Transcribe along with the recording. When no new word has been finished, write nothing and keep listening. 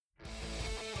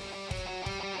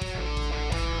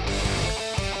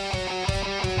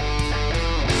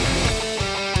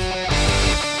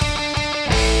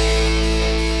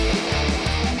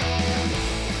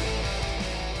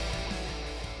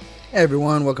Hey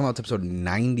everyone, welcome out to episode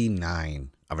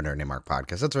 99 of a Nerd Named Mark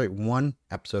podcast. That's right, one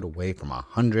episode away from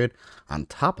 100. On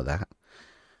top of that,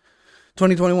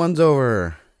 2021's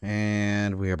over,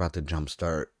 and we're about to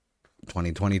jumpstart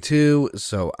 2022.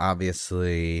 So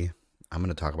obviously, I'm going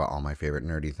to talk about all my favorite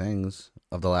nerdy things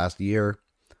of the last year.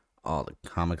 All the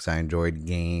comics I enjoyed,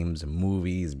 games,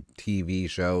 movies, TV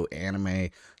show, anime,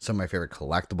 some of my favorite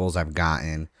collectibles I've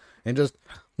gotten, and just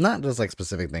not just like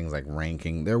specific things like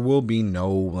ranking. There will be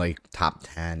no like top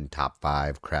 10, top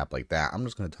 5 crap like that. I'm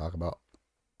just going to talk about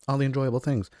all the enjoyable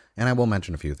things, and I will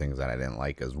mention a few things that I didn't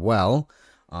like as well.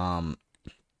 But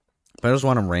I just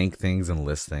want to rank things and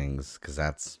list things because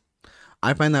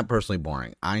I find that personally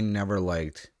boring. I never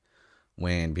liked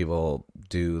when people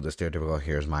do the stereotypical,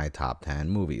 here's my top 10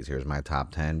 movies, here's my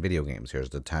top 10 video games, here's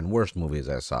the 10 worst movies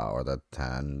I saw, or the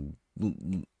 10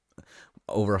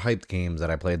 overhyped games that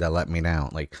I played that let me down.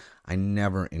 Like, I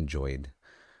never enjoyed,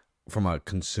 from a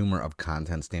consumer of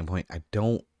content standpoint, I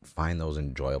don't find those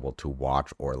enjoyable to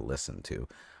watch or listen to.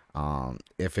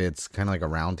 If it's kind of like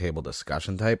a roundtable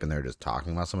discussion type and they're just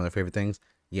talking about some of their favorite things,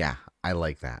 yeah, I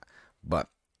like that. But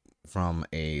from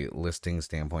a listing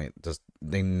standpoint, just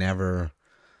they never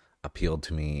appealed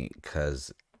to me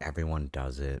because everyone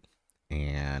does it,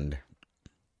 and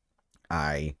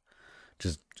I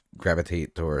just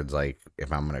gravitate towards, like,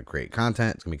 if I'm gonna create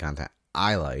content, it's gonna be content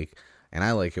I like, and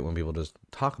I like it when people just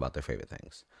talk about their favorite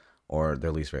things or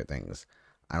their least favorite things.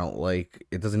 I don't like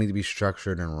it. Doesn't need to be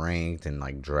structured and ranked and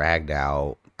like dragged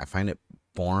out. I find it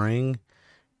boring,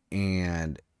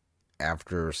 and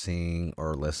after seeing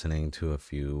or listening to a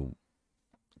few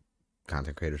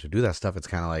content creators who do that stuff, it's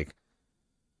kind of like,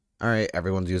 all right,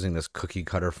 everyone's using this cookie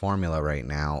cutter formula right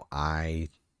now.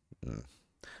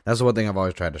 That's the one thing I've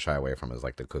always tried to shy away from, is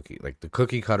like the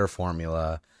cookie cutter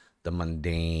formula, the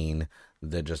mundane,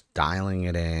 the just dialing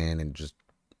it in and just,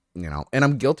 and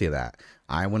I'm guilty of that.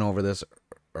 I went over this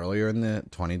earlier in the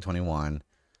 2021,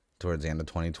 towards the end of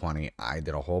 2020. I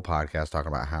did a whole podcast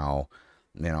talking about how,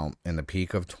 in the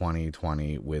peak of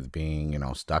 2020 with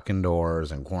being, stuck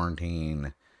indoors and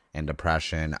quarantine and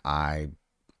depression,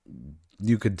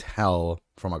 you could tell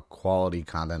from a quality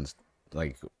content,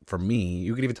 like for me,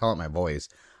 you could even tell it in my voice.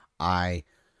 I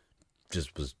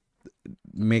just was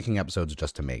making episodes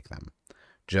just to make them,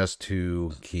 just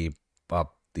to keep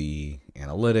up the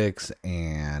analytics,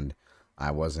 and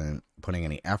I wasn't putting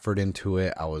any effort into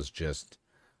it. I was just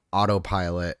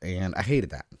autopilot, and I hated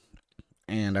that.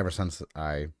 And ever since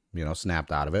I,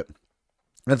 snapped out of it,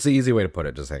 that's the easy way to put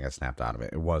it, just saying I snapped out of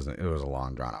it. It was a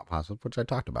long drawn out process, which I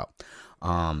talked about.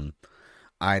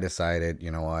 I decided,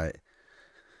 you know what,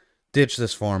 ditch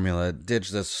this formula,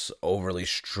 ditch this overly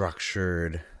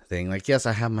structured thing. Like, yes,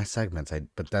 I have my segments,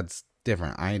 but that's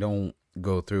different. I don't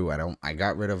go through, I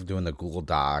got rid of doing the Google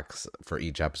Docs for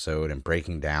each episode and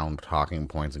breaking down talking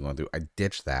points and going through. I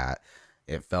ditched that.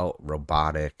 It felt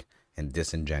robotic and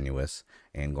disingenuous.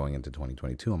 And going into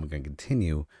 2022, I'm going to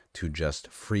continue to just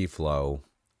free flow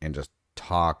and just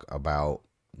talk about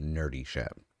nerdy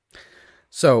shit.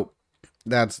 So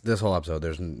that's this whole episode.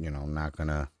 There's, not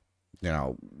gonna,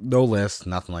 no list,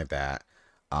 nothing like that.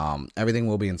 Everything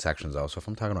will be in sections though. So if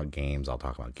I'm talking about games, I'll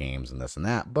talk about games and this and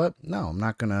that. But no, I'm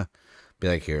not gonna be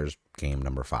like, here's game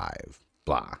number 5,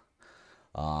 blah.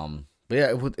 But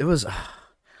yeah, it was.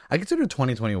 I consider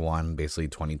 2021 basically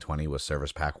 2020 was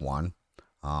Service Pack 1.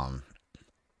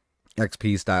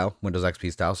 XP style, Windows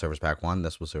XP style, Service Pack 1.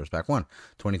 This was Service Pack 1.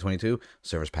 2022,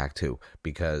 Service Pack 2.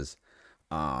 Because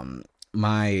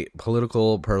my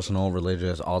political, personal,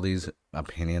 religious, all these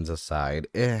opinions aside,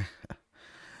 this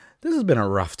has been a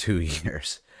rough 2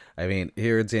 years. I mean,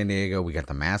 here in San Diego, we got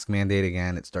the mask mandate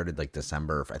again. It started like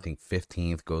December, I think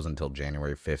 15th, goes until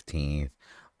January 15th.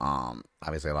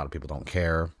 Obviously, a lot of people don't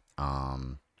care.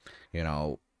 I'm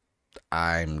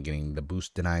getting the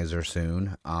boost denizer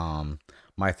soon.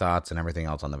 My thoughts and everything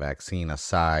else on the vaccine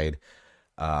aside,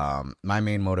 my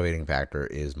main motivating factor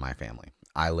is my family.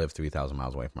 I live 3,000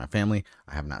 miles away from my family.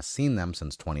 I have not seen them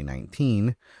since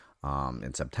 2019.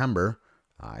 In September,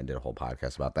 I did a whole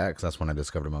podcast about that because that's when I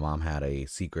discovered my mom had a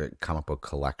secret comic book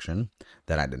collection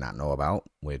that I did not know about,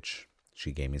 which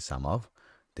she gave me some of.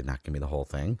 Did not give me the whole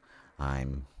thing.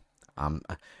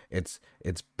 It's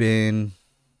been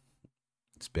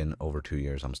over 2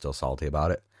 years. I'm still salty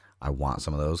about it. I want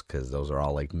some of those because those are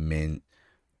all like mint,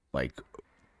 like,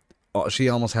 she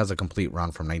almost has a complete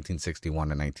run from 1961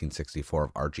 to 1964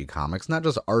 of Archie comics. Not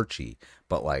just Archie,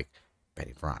 but like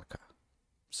Betty Veronica,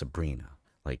 Sabrina.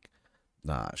 Like,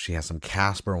 she has some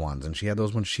Casper ones, and she had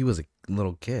those when she was a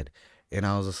little kid. And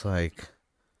I was just like,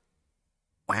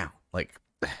 wow. Like,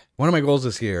 one of my goals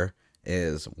this year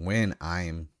is when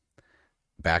I'm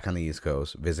back on the East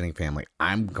Coast visiting family,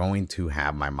 I'm going to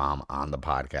have my mom on the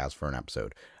podcast for an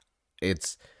episode.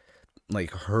 It's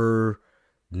like her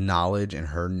knowledge and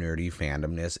her nerdy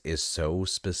fandomness is so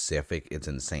specific, it's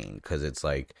insane. Because it's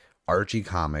like Archie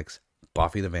comics,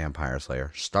 Buffy the Vampire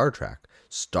Slayer, Star Trek,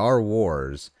 Star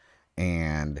Wars,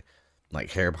 and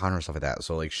like Harry Potter and stuff like that.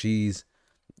 So like she's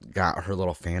got her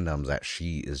little fandoms that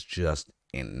she is just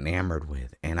enamored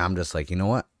with, and I'm just like, you know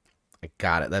what, I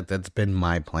got it. That's been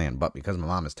my plan. But because my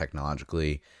mom is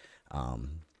technologically,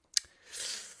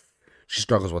 she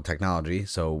struggles with technology,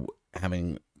 so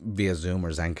having via Zoom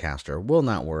or Zencaster will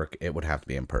not work. It would have to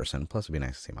be in person. Plus, it'd be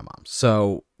nice to see my mom.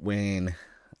 So when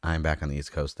I'm back on the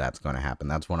East Coast, that's going to happen.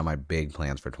 That's one of my big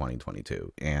plans for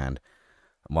 2022. And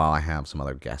while I have some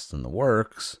other guests in the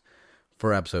works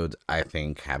for episodes, I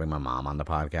think having my mom on the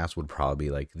podcast would probably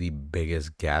be like the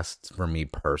biggest guest for me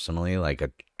personally, like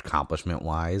accomplishment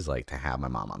wise, like to have my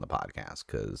mom on the podcast.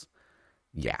 Because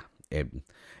yeah,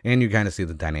 and you kind of see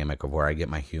the dynamic of where I get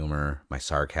my humor, my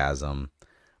sarcasm,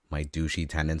 my douchey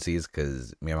tendencies,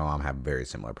 because me and my mom have very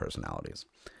similar personalities.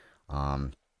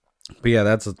 But yeah,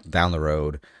 that's down the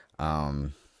road.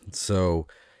 So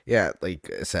yeah,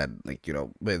 like I said, like, you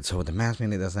know, but so with the mask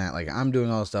mandate, that's not like I'm doing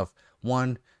all this stuff.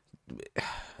 One,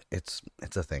 it's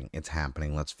a thing. It's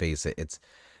happening. Let's face it.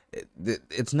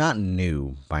 It's not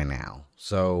new by now.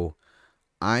 So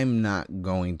I'm not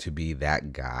going to be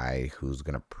that guy who's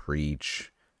going to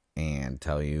preach and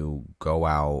tell you go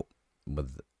out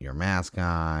with your mask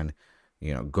on,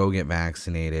 you know, go get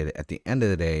vaccinated. At the end of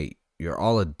the day, you're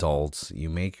all adults. You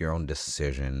make your own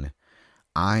decision.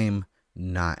 I'm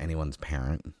not anyone's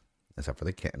parent, except for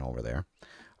the kitten over there.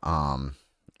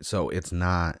 So it's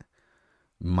not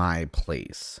my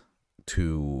place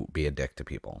to be a dick to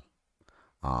people.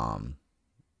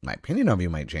 My opinion of you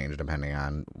might change depending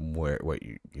on what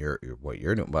you're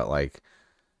doing, but like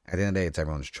at the end of the day, it's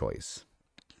everyone's choice.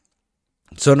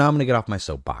 So now I'm gonna get off my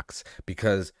soapbox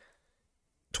because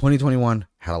 2021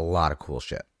 had a lot of cool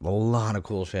shit,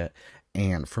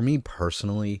 and for me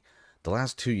personally, the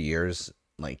last 2 years,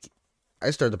 like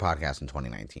I started the podcast in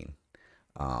 2019,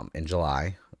 in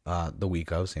July, the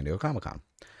week of San Diego Comic-Con.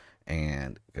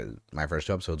 And because my first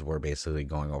two episodes were basically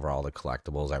going over all the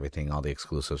collectibles, everything, all the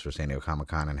exclusives for San Diego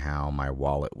Comic-Con, and how my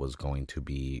wallet was going to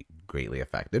be greatly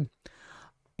affected.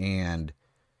 And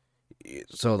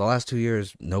so the last 2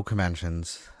 years, no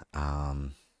conventions.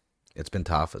 It's been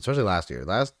tough, especially last year.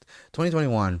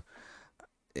 2021,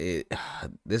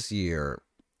 this year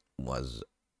was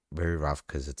very rough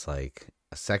because it's like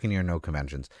a second year, no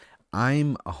conventions.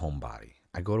 I'm a homebody.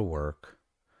 I go to work.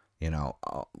 You know,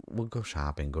 we'll go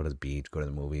shopping, go to the beach, go to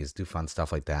the movies, do fun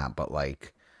stuff like that. But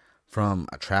like from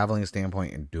a traveling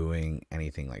standpoint and doing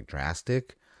anything like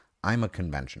drastic, I'm a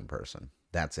convention person.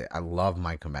 That's it. I love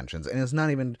my conventions. And it's not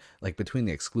even like between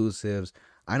the exclusives.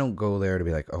 I don't go there to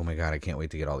be like, oh my God, I can't wait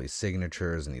to get all these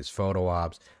signatures and these photo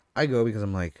ops. I go because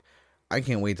I'm like, I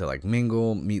can't wait to like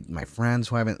mingle, meet my friends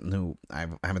who I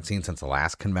haven't seen since the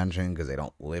last convention because they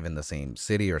don't live in the same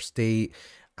city or state.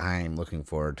 I'm looking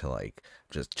forward to like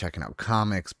just checking out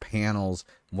comics, panels,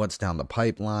 what's down the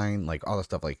pipeline, like all the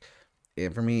stuff. Like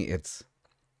for me, it's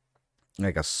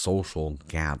like a social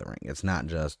gathering. It's not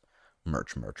just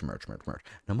merch.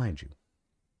 Now, mind you,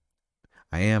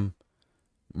 I am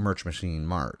merch machine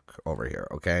Mark over here.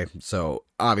 Okay, so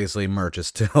obviously merch is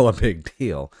still a big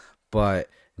deal, but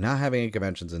not having any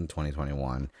conventions in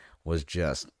 2021 was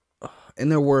just, and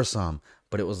there were some.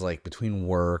 But it was like between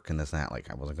work and this and that,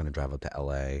 like I wasn't going to drive up to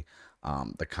LA.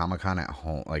 The Comic-Con at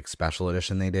home, like special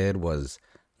edition they did was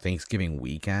Thanksgiving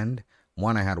weekend.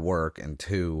 One, I had work, and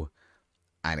two,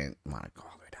 I didn't want to go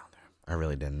all the way down there. I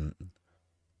really didn't.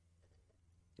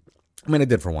 I mean, I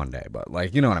did for one day, but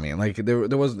like, you know what I mean? Like but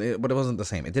it wasn't the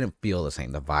same. It didn't feel the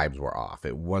same. The vibes were off.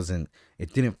 It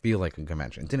didn't feel like a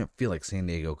convention. It didn't feel like San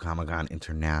Diego Comic-Con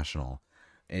International.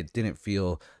 It didn't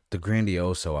feel, the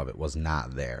grandioso of it was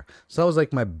not there. So that was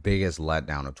like my biggest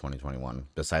letdown of 2021,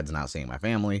 besides not seeing my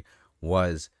family,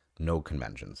 was no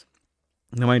conventions.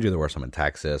 Now, mind you, there were some in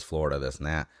Texas, Florida, this and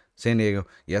that. San Diego,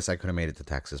 yes, I could have made it to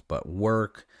Texas, but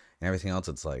work and everything else,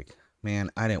 it's like,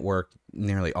 man, I didn't work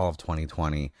nearly all of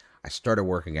 2020. I started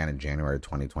work again in January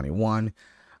 2021.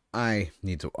 I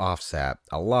need to offset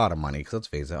a lot of money, because let's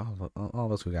face it, all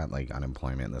of us who got like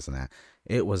unemployment and this and that,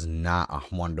 it was not a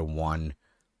one-to-one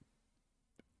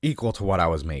equal to what I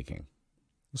was making.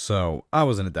 So I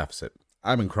was in a deficit.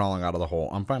 I've been crawling out of the hole.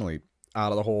 I'm finally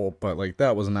out of the hole, but like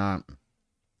that was not,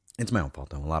 it's my own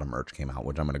fault though. A lot of merch came out,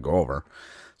 which I'm going to go over.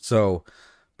 So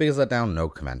biggest letdown, no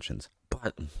conventions.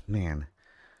 But man,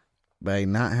 by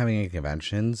not having any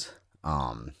conventions,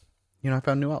 I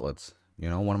found new outlets.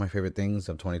 One of my favorite things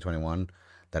of 2021,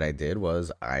 that I did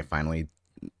was I finally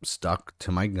stuck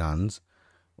to my guns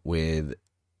with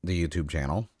the YouTube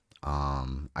channel.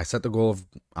 I set the goal of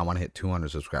I want to hit 200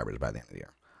 subscribers by the end of the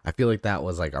year. I feel like that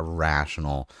was like a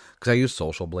rational, because I use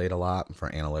Social Blade a lot for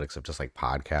analytics of just like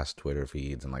podcasts, Twitter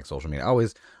feeds, and like social media. I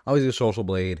always use Social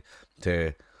Blade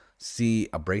to see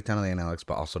a breakdown of the analytics,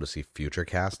 but also to see future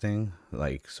casting.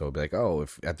 Like, so it'd be like, oh,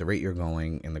 if at the rate you're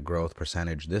going in the growth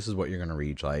percentage, this is what you're going to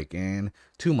reach like in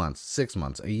 2 months, 6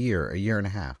 months, a year and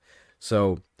a half.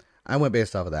 So I went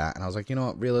based off of that, and I was like, you know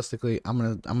what? Realistically,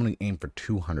 I'm gonna aim for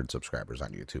 200 subscribers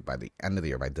on YouTube by the end of the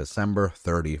year, by December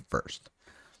 31st.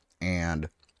 And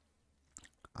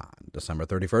on December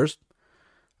 31st,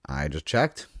 I just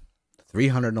checked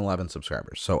 311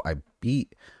 subscribers. So I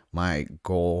beat my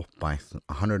goal by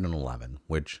 111,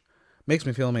 which makes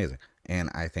me feel amazing. And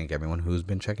I think everyone who's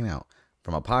been checking out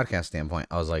from a podcast standpoint,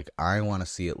 I was like, I want to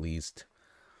see at least,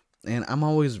 and I'm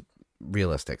always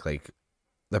realistic. Like,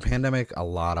 the pandemic, a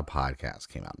lot of podcasts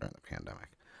came out during the pandemic,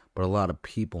 but a lot of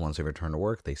people, once they returned to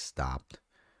work, they stopped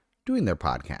doing their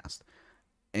podcast.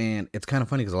 And it's kind of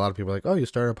funny because a lot of people are like, oh, you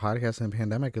started a podcast in the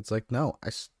pandemic. It's like, no,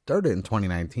 I started in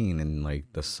 2019 in like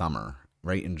the summer,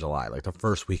 right in July, like the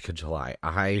first week of July.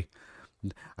 I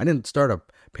didn't start a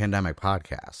pandemic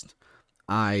podcast.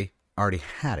 I already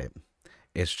had it.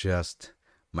 It's just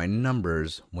my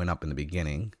numbers went up in the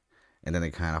beginning and then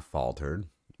they kind of faltered.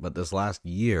 But this last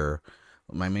year,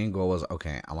 my main goal was,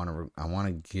 okay, I want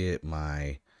to get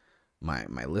my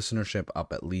listenership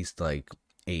up at least like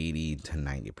 80 to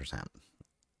 90%.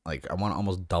 Like, I want to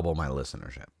almost double my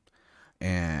listenership.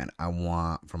 And I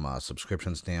want, from a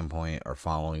subscription standpoint or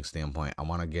following standpoint, I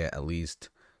want to get at least,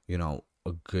 a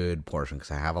good portion,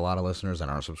 because I have a lot of listeners that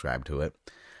aren't subscribed to it.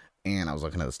 And I was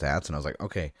looking at the stats and I was like,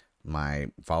 okay,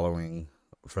 my following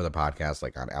for the podcast,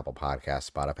 like on Apple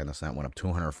Podcasts, Spotify, and this, went up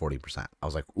 240%. I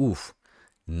was like, oof,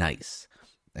 nice.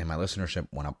 And my listenership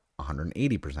went up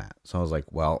 180%. So I was like,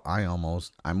 well, I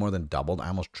more than doubled. I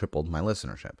almost tripled my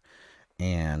listenership.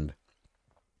 And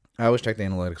I always check the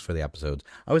analytics for the episodes.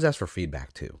 I always ask for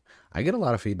feedback too. I get a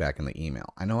lot of feedback in the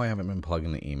email. I know I haven't been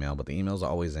plugging the email, but the email's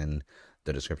always in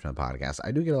the description of the podcast.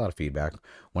 I do get a lot of feedback.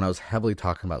 When I was heavily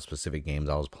talking about specific games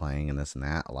I was playing and this and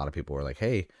that, a lot of people were like,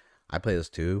 hey, I play this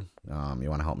too. You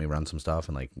want to help me run some stuff?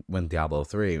 And like when Diablo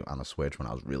 3 on the Switch, when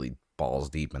I was really balls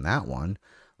deep in that one,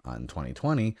 in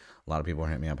 2020, a lot of people were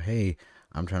hitting me up, hey,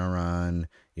 I'm trying to run,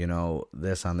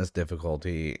 this on this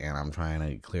difficulty, and I'm trying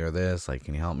to clear this. Like,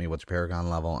 can you help me? What's your Paragon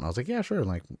level? And I was like, yeah, sure.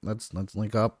 Like, let's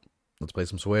link up. Let's play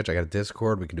some Switch. I got a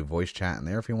Discord. We can do voice chat in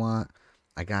there if you want.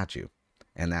 I got you.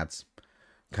 And that's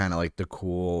kind of like the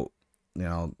cool,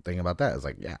 thing about that is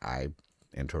like, yeah, I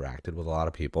interacted with a lot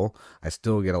of people. I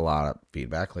still get a lot of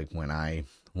feedback. Like when I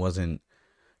wasn't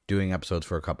doing episodes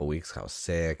for a couple weeks, I was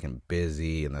sick and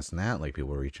busy and this and that. Like people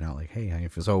were reaching out like, hey, how you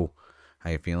feel? So how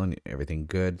you feeling? Everything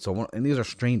good? So, and these are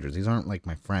strangers. These aren't like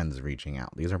my friends reaching out.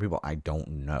 These are people I don't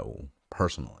know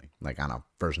personally, like on a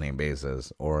first name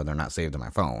basis, or they're not saved in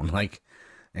my phone. Like,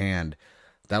 and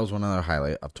that was one other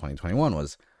highlight of 2021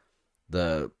 was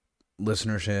the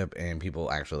listenership and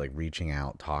people actually like reaching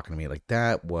out, talking to me. Like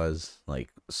that was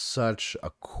like such a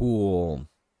cool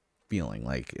feeling.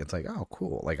 Like, it's like, oh,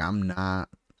 cool. Like I'm not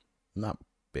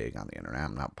big on the internet.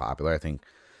 I'm not popular. I think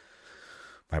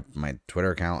my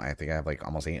Twitter account, I think I have like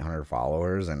almost 800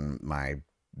 followers, and my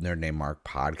Nerd Named Mark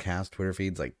podcast Twitter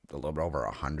feed's like a little bit over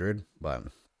 100. But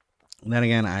then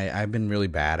again, I've been really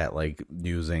bad at like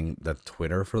using the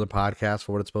Twitter for the podcast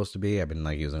for what it's supposed to be. I've been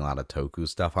like using a lot of Toku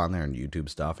stuff on there and YouTube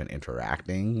stuff and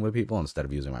interacting with people instead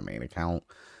of using my main account.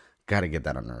 Got to get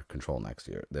that under control next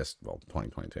year.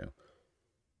 2022.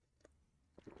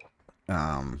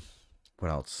 What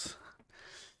else?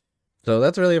 So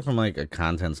that's really it from like a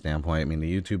content standpoint. I mean,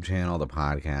 the YouTube channel, the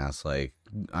podcast, like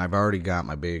I've already got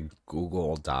my big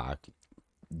Google Doc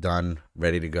done,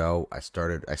 ready to go. I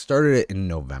started it in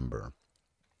November,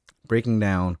 breaking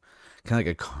down kind of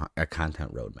like a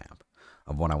content roadmap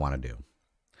of what I want to do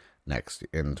next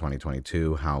in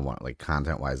 2022, how I want, like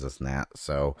content wise, this and that.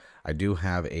 So I do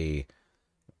have a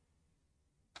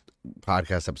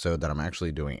podcast episode that I'm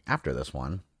actually doing after this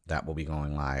one that will be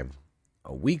going live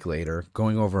a week later,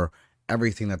 going over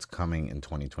everything that's coming in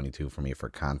 2022 for me for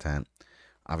content.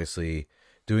 Obviously,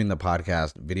 doing the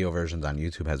podcast video versions on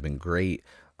YouTube has been great.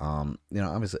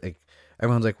 Obviously, like,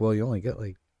 everyone's like, well, you only get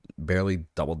like barely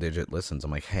double-digit listens.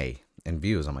 I'm like, hey, and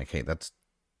views. I'm like, hey, that's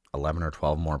 11 or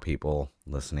 12 more people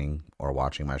listening or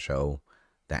watching my show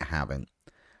that haven't.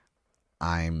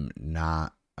 I'm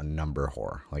not a number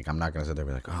whore. Like, I'm not going to sit there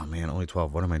and be like, oh, man, only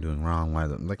 12. What am I doing wrong? Why?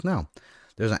 I'm like, no.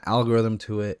 There's an algorithm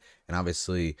to it, and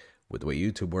obviously with the way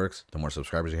YouTube works, the more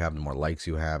subscribers you have, the more likes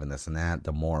you have, and this and that,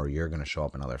 the more you're going to show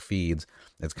up in other feeds.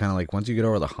 It's kind of like once you get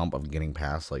over the hump of getting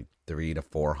past like 300 to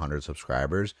 400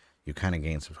 subscribers, you kind of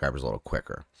gain subscribers a little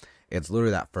quicker. It's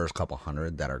literally that first couple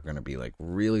hundred that are going to be like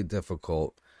really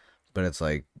difficult, but it's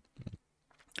like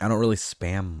I don't really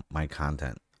spam my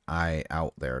content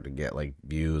out there to get like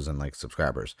views and like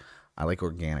subscribers. I like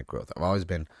organic growth. I've always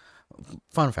been,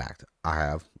 fun fact, I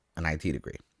have an IT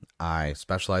degree. I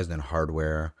specialized in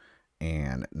hardware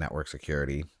and network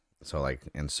security. So like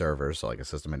in servers, so like a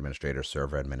system administrator,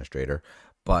 server administrator.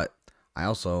 But I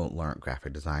also learned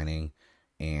graphic designing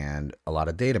and a lot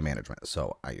of data management.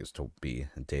 So I used to be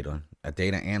a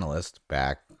data analyst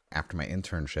back after my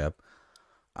internship.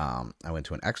 I went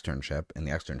to an externship, and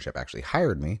the externship actually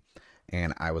hired me,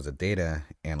 and I was a data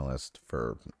analyst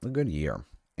for a good year.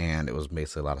 And it was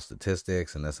basically a lot of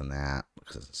statistics and this and that.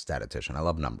 Because it's a statistician, I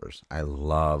love numbers. I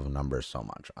love numbers so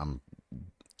much. I'm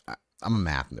a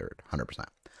math nerd, 100%.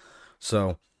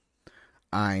 So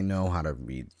I know how to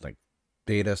read like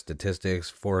data, statistics,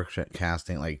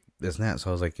 forecasting, like this and that. So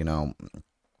I was like,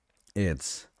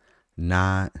 it's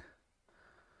not.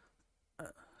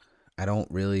 I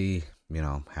don't really,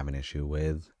 have an issue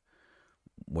with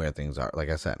where things are. Like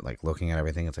I said, like looking at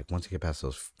everything, it's like once you get past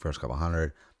those first couple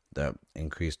hundred, the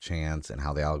increased chance and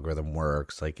how the algorithm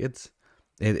works, like it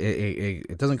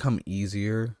doesn't come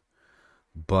easier,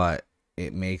 but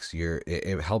it makes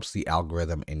it helps the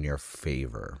algorithm in your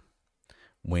favor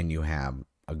when you have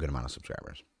a good amount of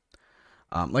subscribers.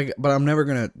 But I'm never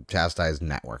gonna chastise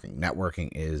networking. Networking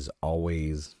is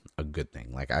always a good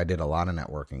thing. Like I did a lot of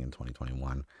networking in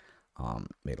 2021.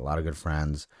 Made a lot of good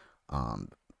friends.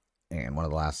 And one of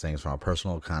the last things from a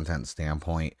personal content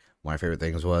standpoint, one of my favorite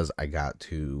things was I got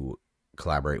to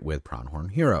collaborate with Pronghorn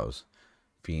Heroes,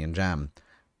 Fee and Jem,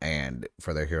 and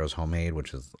for their Heroes Homemade,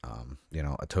 which is, a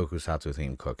tokusatsu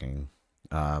themed cooking,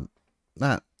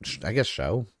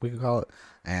 show, we could call it.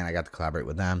 And I got to collaborate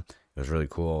with them. It was really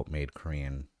cool. Made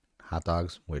Korean hot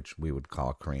dogs, which we would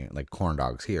call Korean, like corn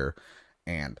dogs here.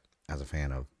 And as a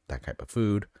fan of that type of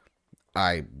food,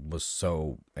 I was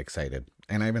so excited.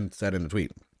 And I even said in a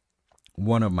tweet,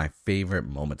 one of my favorite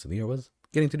moments of the year was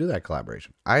getting to do that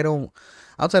collaboration.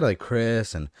 Outside of like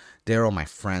Chris and Daryl, my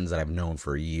friends that I've known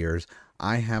for years,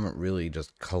 I haven't really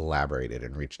just collaborated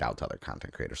and reached out to other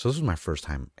content creators. So this was my first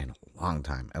time in a long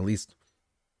time, at least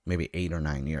maybe 8 or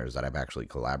 9 years that I've actually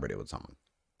collaborated with someone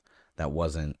that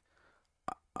wasn't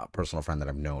a personal friend that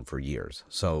I've known for years.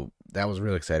 So that was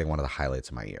really exciting. One of the highlights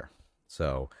of my year.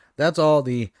 So that's all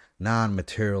the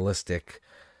non-materialistic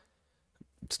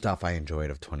stuff I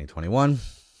enjoyed of 2021.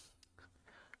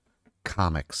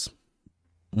 Comics.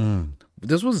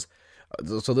 This was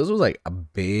like a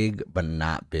big but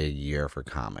not big year for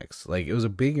comics. Like it was a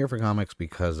big year for comics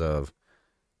because of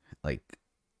like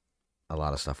a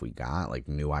lot of stuff we got, like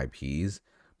new IPs,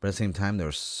 but at the same time there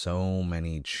were so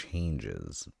many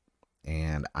changes,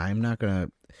 and I'm not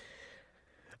gonna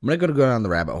go down the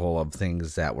rabbit hole of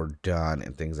things that were done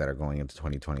and things that are going into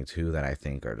 2022 that I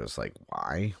think are just like,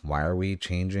 why are we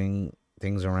changing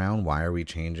things around? Why are we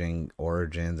changing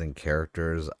origins and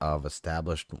characters of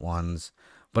established ones?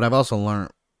 But I've also learned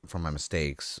from my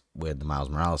mistakes with the Miles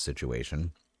Morales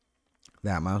situation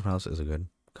that Miles Morales is a good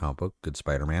comic book, good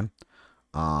Spider-Man.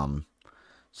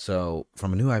 So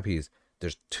from a new IPs,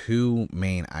 there's 2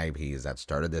 main IPs that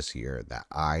started this year that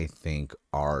I think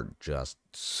are just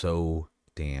so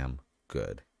damn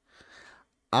good.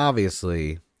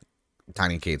 Obviously,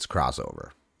 Tiny Kate's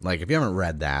crossover. Like if you haven't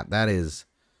read that is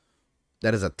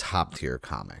a top tier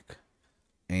comic.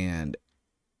 And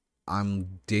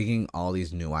I'm digging all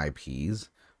these new IPs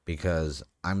because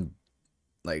I'm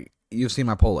like, you've seen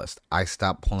my pull list. I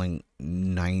stopped pulling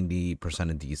 90%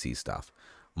 of DC stuff.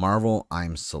 Marvel,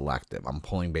 I'm selective. I'm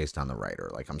pulling based on the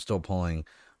writer. Like I'm still pulling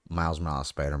Miles Morales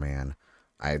Spider-Man.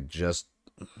 I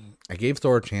gave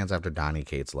Thor a chance after Donny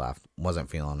Cates left. Wasn't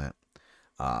feeling it.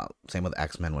 Same with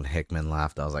X-Men when Hickman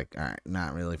left. I was like, all right,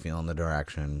 not really feeling the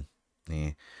direction.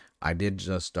 I did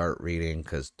just start reading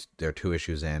because there are 2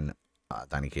 issues in.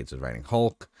 Donny Cates is writing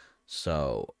Hulk.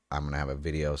 So I'm going to have a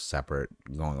video separate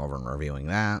going over and reviewing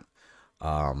that.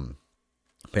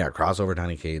 But yeah, crossover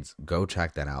Donny Cates. Go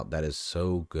check that out. That is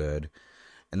so good.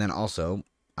 And then also,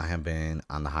 I have been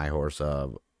on the high horse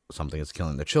of Something Is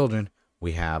Killing the Children.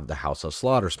 We have the House of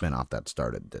Slaughter spinoff that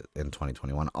started in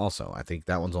 2021 also. I think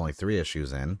that one's only 3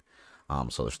 issues in.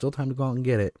 So there's still time to go out and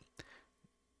get it.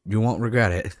 You won't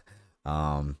regret it.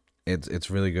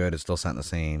 It's really good. It's still set in the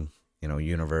same,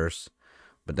 universe.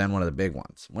 But then one of the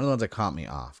ones that caught me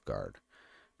off guard,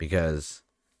 because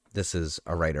this is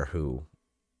a writer who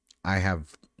I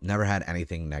have never had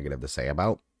anything negative to say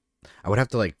about. I would have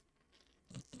to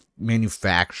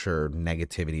manufacture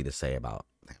negativity to say about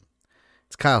him.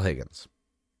 It's Kyle Higgins,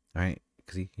 right?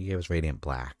 Because he gave us Radiant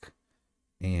Black.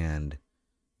 And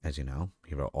as you know,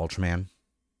 he wrote Ultraman,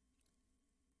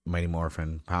 Mighty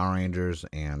Morphin Power Rangers,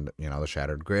 and, the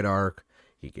Shattered Grid arc.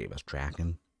 He gave us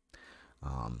Draken.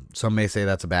 Some may say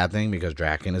that's a bad thing because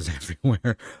Draken is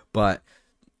everywhere, but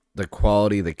the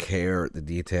quality, the care, the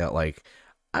detail,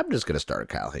 I'm just going to start a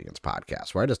Kyle Higgins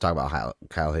podcast where I just talk about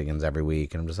Kyle Higgins every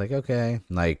week, and I'm just like, okay,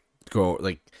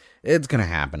 it's going to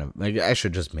happen. I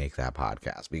should just make that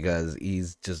podcast because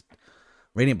he's just,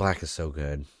 Radiant Black is so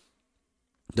good.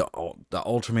 The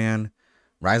Ultraman,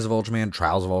 Rise of Ultraman,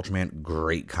 Trials of Ultraman,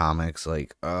 great comics.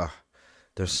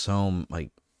 There's so,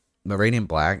 the Radiant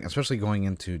Black, especially going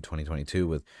into 2022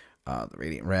 with the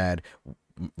Radiant Red,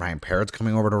 Ryan Parrott's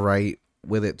coming over to write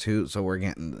with it too, so we're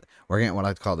getting what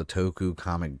I call the Toku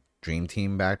comic dream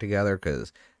team back together,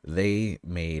 because they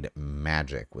made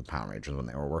magic with Power Rangers when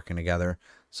they were working together.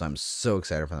 So I'm so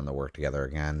excited for them to work together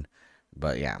again.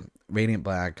 But yeah, Radiant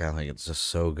Black, I think it's just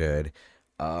so good.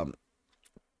 I'm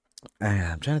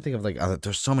trying to think of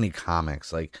there's so many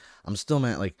comics. I'm still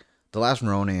the last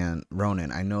Ronin,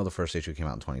 I know the first issue came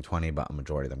out in 2020, but a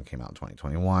majority of them came out in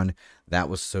 2021. That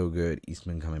was so good.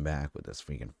 Eastman coming back with this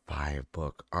freaking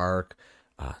 5-book arc.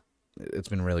 It's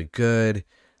been really good.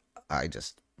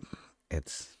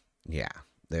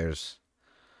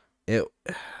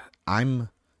 I'm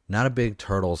not a big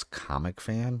Turtles comic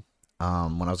fan.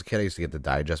 When I was a kid, I used to get the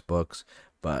digest books,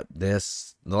 but the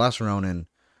last Ronin,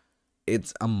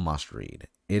 it's a must read.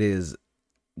 It is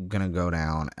gonna go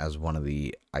down as one of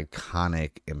the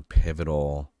iconic and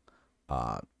pivotal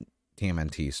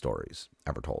TMNT stories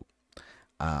ever told.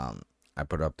 I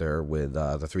put it up there with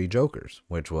the Three Jokers,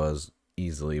 which was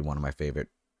easily one of my favorite,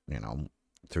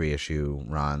 3-issue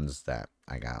runs that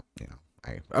I got.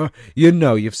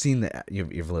 You've seen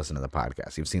you've listened to the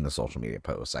podcast, you've seen the social media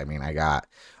posts. I got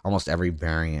almost every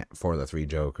variant for the Three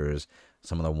Jokers.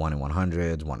 Some of the 1 in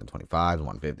 100s, 1 in 25s,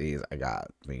 150s. I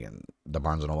got the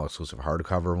Barnes & Noble exclusive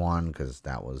hardcover one because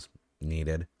that was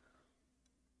needed.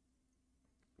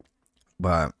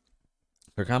 But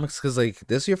for comics, because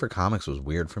this year for comics was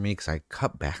weird for me because I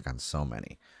cut back on so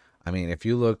many. If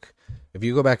you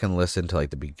go back and listen to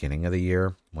the beginning of the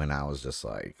year when I was just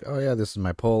oh yeah, this is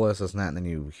my pull list, this and that, and then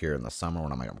you hear in the summer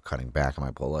when I'm cutting back on my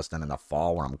pull list, and in the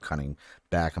fall when I'm cutting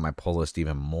back on my pull list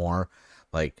even more,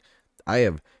 I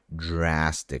have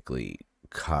drastically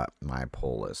cut my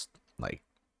pull list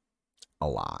a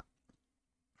lot.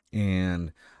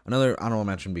 And another honorable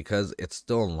mention, because it's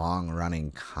still a long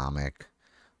running comic,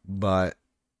 but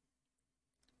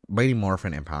Mighty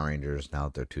Morphin and Power Rangers, now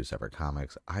that they're 2 separate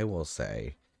comics, I will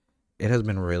say it has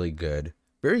been really good,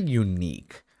 very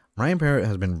unique. Ryan Parrott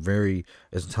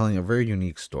is telling a very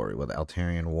unique story with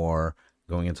Altarian War,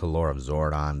 going into lore of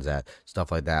Zordons,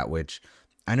 stuff like that, which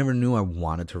I never knew I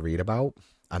wanted to read about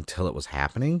until it was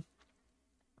happening.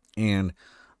 And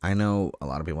I know a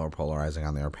lot of people are polarizing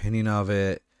on their opinion of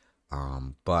it,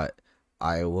 but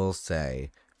I will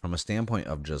say, from a standpoint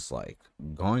of just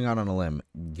going out on a limb,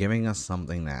 giving us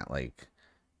something that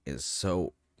is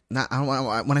so not.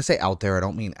 When I say out there, I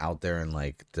don't mean out there in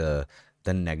the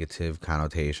negative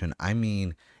connotation. I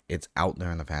mean it's out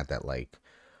there in the fact that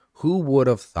who would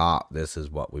have thought this is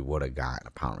what we would have got in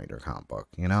a Power Ranger comic book,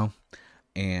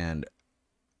 And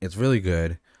it's really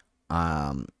good.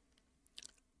 I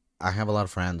have a lot of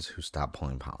friends who stopped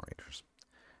pulling Power Rangers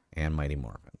and Mighty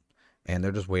Morphin, and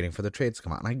they're just waiting for the trades to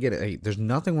come out. And I get it. Hey, there's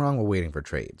nothing wrong with waiting for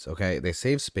trades, okay? They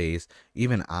save space.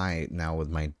 Even I, now with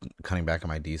my cutting back on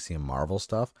my DC and Marvel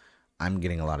stuff, I'm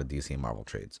getting a lot of DC and Marvel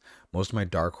trades. Most of my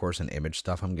Dark Horse and Image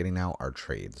stuff I'm getting now are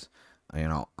trades.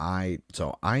 So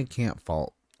I can't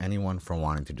fault anyone for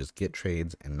wanting to just get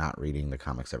trades and not reading the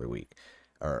comics every week.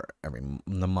 Or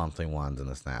the monthly ones and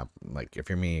the snap. If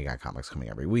you're me, you got comics coming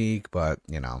every week, but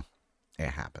it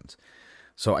happens.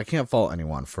 So I can't fault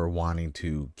anyone for wanting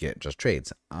to get just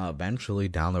trades. Eventually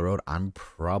down the road, I'm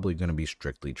probably going to be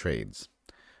strictly trades.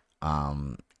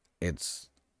 It's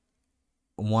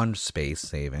one, space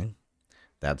saving.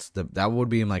 That would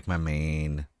be my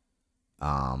main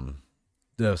the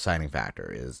deciding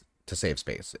factor is to save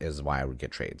space, is why I would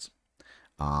get trades.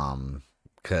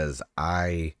 Because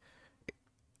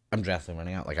I'm drastically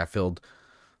running out. I filled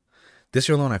this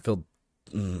year alone, I filled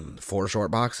 4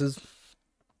 short boxes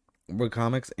with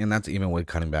comics, and that's even with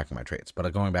cutting back on my trades.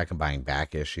 But going back and buying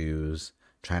back issues,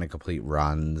 trying to complete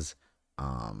runs,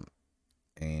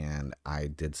 and I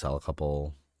did sell a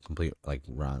couple complete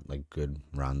good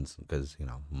runs because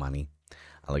money.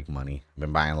 I like money. I've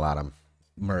been buying a lot of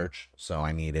merch, so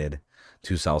I needed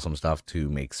to sell some stuff to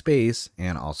make space,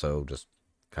 and also just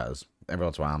because every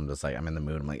once in a while I'm just like, I'm in the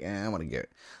mood. I'm like,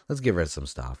 let's get rid of some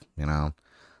stuff,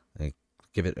 like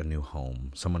give it a new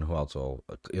home. Someone who else will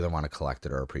either want to collect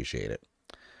it or appreciate it.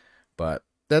 But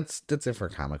that's it for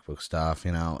comic book stuff.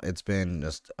 It's been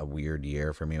just a weird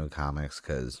year for me with comics,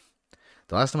 because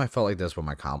the last time I felt like this with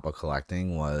my comic book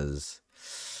collecting was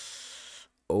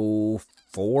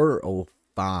 04,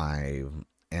 05,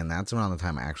 and that's around the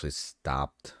time I actually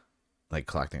stopped like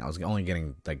collecting. I was only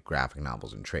getting like graphic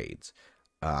novels and trades.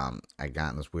 I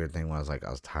got in this weird thing where I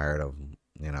was tired of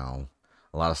a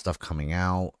lot of stuff coming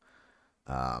out.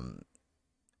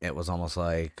 It was almost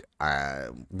like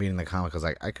reading the comic was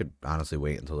like, I could honestly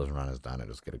wait until this run is done and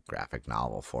just get a graphic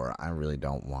novel for it. I really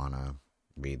don't want to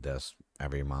read this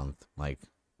every month. Like,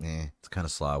 it's kind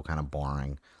of slow, kind of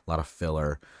boring, a lot of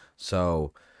filler.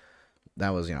 So that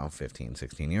was 15,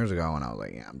 16 years ago, and I was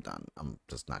like, yeah, I'm done. I'm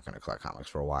just not going to collect comics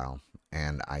for a while.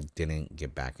 And I didn't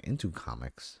get back into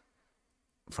comics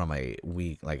from a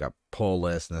pull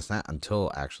list and this and that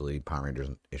until actually Power Rangers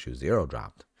issue 0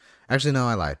 dropped. Actually, no,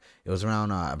 I lied. It was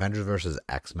around Avengers vs.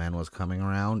 X-Men was coming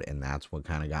around, and that's what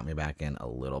kind of got me back in a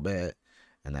little bit.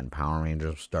 And then Power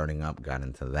Rangers starting up, got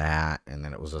into that, and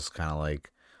then it was just kind of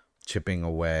like chipping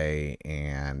away.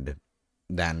 And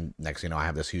then next, I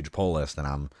have this huge pull list, and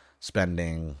I'm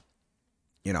spending,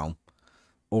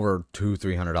 over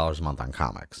 $200-300 a month on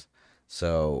comics.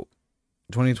 So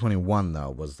 2021 though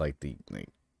was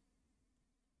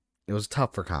it was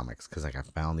tough for comics, because I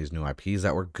found these new IPs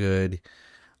that were good.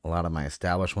 A lot of my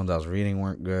established ones I was reading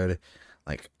weren't good.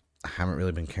 I haven't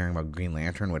really been caring about Green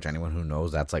Lantern, which anyone who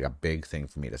knows, that's a big thing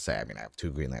for me to say. I mean, I have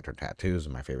 2 Green Lantern tattoos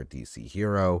and my favorite DC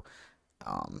hero.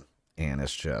 And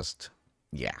it's just,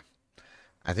 yeah.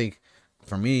 I think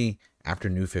for me, after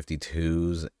New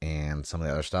 52s and some of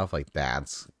the other stuff, and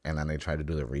then they tried to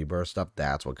do the Rebirth stuff,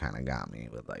 that's what kind of got me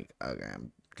with okay,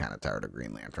 I'm kind of tired of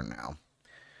Green Lantern now.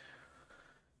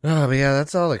 But yeah,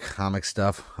 that's all the comic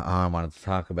stuff I wanted to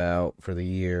talk about for the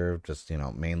year. Just,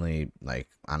 mainly,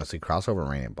 honestly, Crossover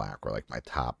and Radiant Black were, my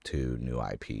top 2 new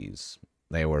IPs.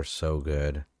 They were so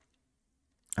good.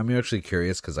 I'm actually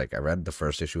curious, because, I read the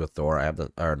first issue of Thor.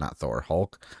 Not Thor,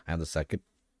 Hulk. I have the second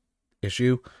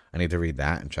issue. I need to read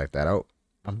that and check that out.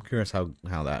 I'm curious how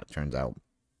that turns out.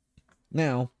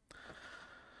 Now,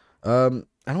 I don't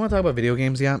want to talk about video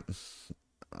games yet.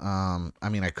 I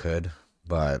mean, I could,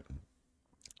 but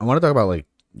I want to talk about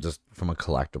just from a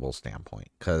collectible standpoint,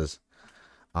 because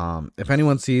if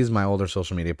anyone sees my older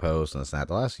social media posts and this and that,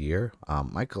 the last year,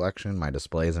 my collection, my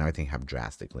displays, and everything have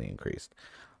drastically increased.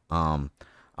 I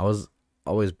was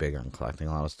always big on collecting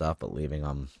a lot of stuff, but leaving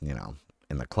them,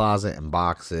 in the closet, in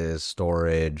boxes,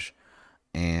 storage,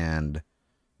 and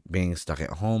being stuck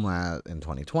at home in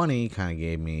 2020 kind of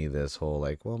gave me this whole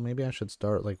well, maybe I should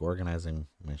start organizing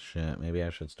my shit. Maybe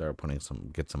I should start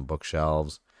get some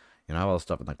bookshelves. I have all the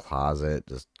stuff in the closet,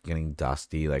 just getting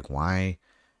dusty. Why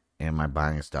am I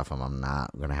buying stuff and I'm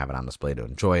not going to have it on display to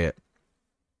enjoy it?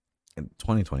 In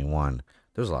 2021,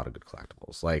 there's a lot of good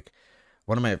collectibles.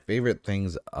 One of my favorite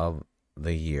things of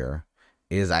the year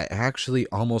is I actually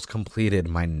almost completed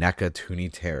my NECA Toonie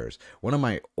Terrors. One of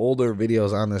my older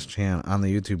videos on this channel, on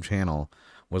the YouTube channel,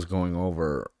 was going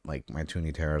over my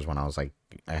Toonie Terrors when I was I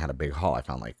had a big haul. I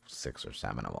found 6 or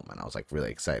 7 of them, and I was really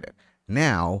excited.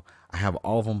 Now I have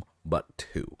all of them but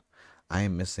 2. I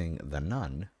am missing the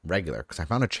Nun regular, because I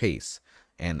found a Chase,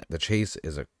 and the Chase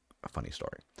is a funny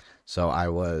story. So I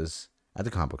was at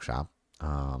the comic book shop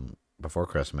before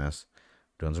Christmas,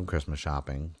 doing some Christmas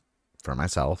shopping for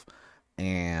myself,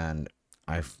 and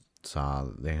I saw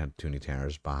they had Toonie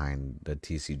Terrors behind the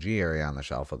TCG area on the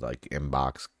shelf with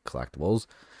inbox collectibles,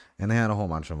 and they had a whole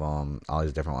bunch of them, all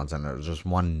these different ones, and there was just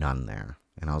one Nun there,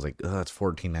 and I was like, ugh, it's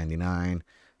 $14.99.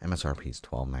 MSRP is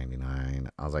 $12.99.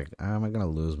 I was like, am I going to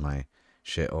lose my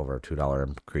shit over a $2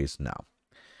 increase? No.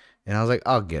 And I was like,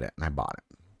 I'll get it. And I bought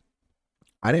it.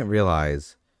 I didn't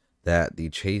realize that the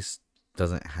Chase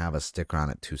doesn't have a sticker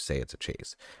on it to say it's a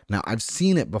Chase. Now, I've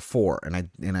seen it before, and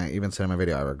I even said in my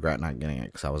video, I regret not getting it,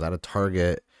 because I was at a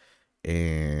Target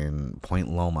in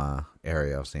Point Loma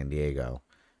area of San Diego,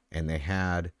 and they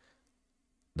had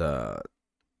the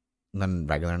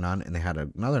regular Nun, and they had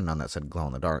another Nun that said glow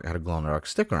in the dark, had a glow in the dark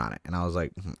sticker on it. And I was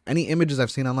like, any images I've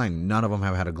seen online, none of them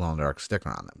have had a glow in the dark sticker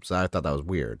on them. So I thought that was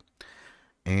weird.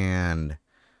 And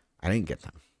I didn't get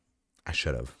them. I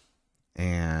should have.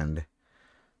 And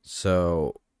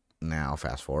so now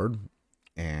fast forward,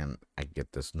 and I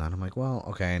get this Nun. I'm like, well,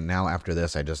 okay, now after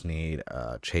this, I just need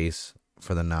a Chase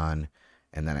for the Nun,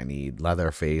 and then I need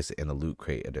Leatherface in the Loot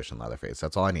Crate Edition Leatherface.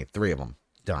 That's all I need. 3 of them.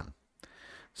 Done.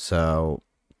 So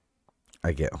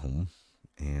I get home,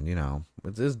 And,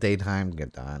 it's daytime,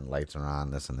 get done, lights are on,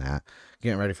 this and that.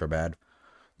 Getting ready for bed,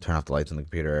 turn off the lights in the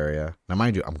computer area. Now,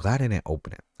 mind you, I'm glad I didn't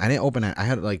open it. I didn't open it. I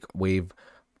had like wave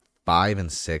 5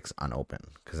 and 6 unopened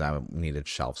because I needed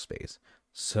shelf space.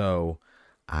 So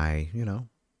I,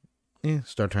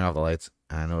 start turning off the lights,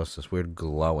 and I noticed this weird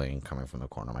glowing coming from the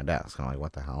corner of my desk. And I'm like,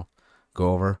 what the hell?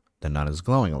 Go over, the nun is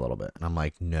glowing a little bit. And I'm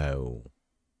like, no.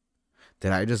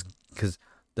 Did I just, because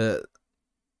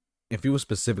if you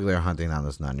specifically are hunting down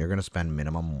this nun, you're going to spend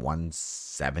minimum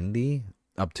 $170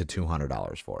 up to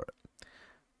 $200 for it.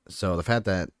 So the fact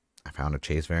that I found a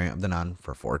chase variant of the nun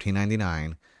for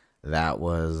 $14.99, that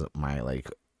was my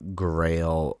like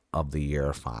grail of the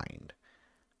year find.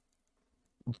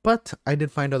 But I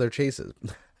did find other chases.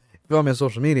 If you follow me on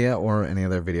social media or any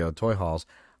other video toy hauls,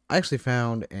 I actually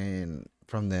found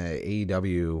from the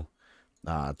AEW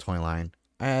toy line,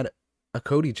 I had a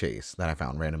Cody chase that I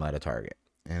found randomly at a Target.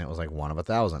 And it was like 1 of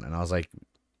 1,000. And I was like,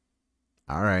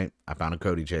 all right, I found a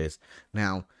Cody chase.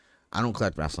 Now, I don't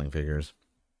collect wrestling figures.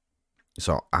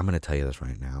 So I'm going to tell you this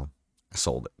right now. I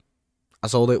sold it. I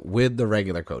sold it with the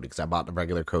regular Cody because I bought the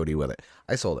regular Cody with it.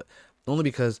 I sold it. Only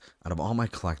because out of all my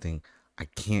collecting, I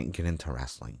can't get into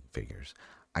wrestling figures.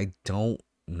 I don't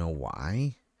know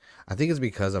why. I think it's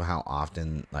because of how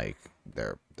often like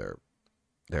their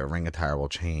ring attire will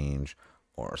change,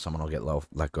 or someone will get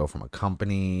let go from a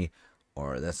company,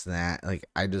 or this and that. Like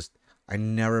I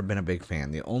never been a big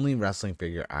fan. The only wrestling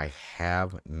figure I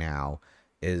have now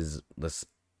is this.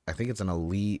 I think it's an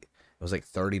Elite. It was like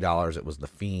 $30. It was the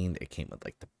Fiend. It came with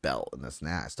like the belt and this and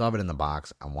that. I still have it in the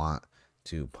box. I want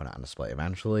to put it on display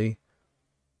eventually.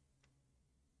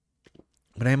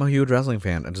 But I am a huge wrestling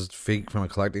fan. I just from a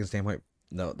collecting standpoint,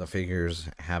 the figures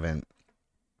haven't,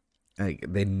 like,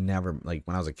 they never, like,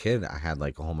 when I was a kid, I had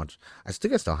like a whole bunch. I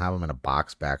still have them in a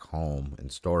box back home in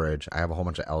storage. I have a whole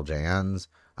bunch of LJNs.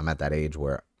 I'm at that age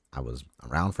where I was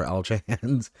around for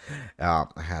LJNs.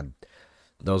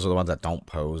 Those are the ones that don't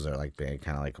pose. They're like big,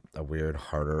 kind of like a weird,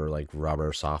 harder, like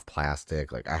rubber, soft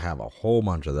plastic. Like I have a whole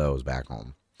bunch of those back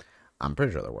home. I'm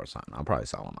pretty sure they're worth something. I'll probably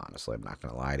sell them, honestly. I'm not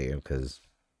going to lie to you because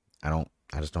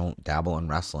I just don't dabble in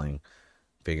wrestling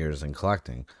figures and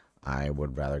collecting. I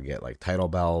would rather get like title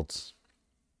belts.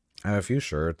 I have a few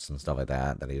shirts and stuff like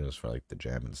that I use for like the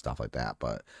gym and stuff like that.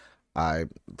 But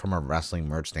from a wrestling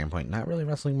merch standpoint, not really a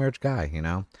wrestling merch guy,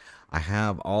 I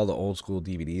have all the old school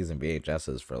DVDs and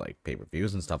VHSs for like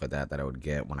pay-per-views and stuff like that I would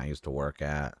get when I used to work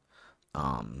at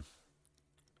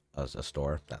a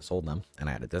store that sold them and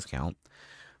I had a discount.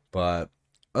 But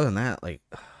other than that, like,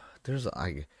 there's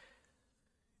like,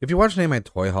 if you watch any of my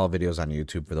toy haul videos on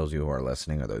YouTube, for those of you who are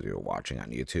listening or those of you who are watching on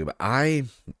YouTube, I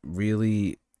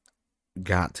really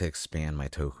got to expand my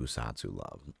tokusatsu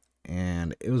love.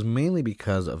 And it was mainly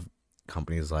because of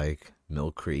companies like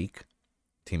Mill Creek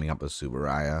teaming up with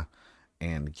Subaraya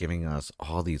and giving us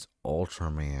all these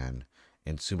Ultraman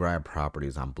and Subaraya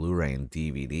properties on Blu-ray and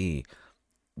DVD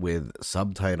with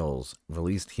subtitles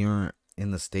released here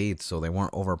in the States so they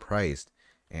weren't overpriced.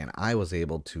 And I was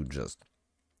able to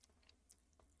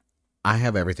I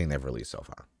have everything they've released so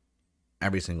far.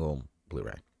 Every single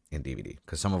Blu-ray and DVD,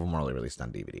 because some of them were only released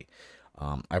on DVD.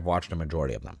 I've watched a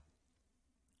majority of them.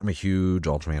 I'm a huge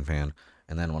Ultraman fan.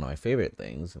 And then one of my favorite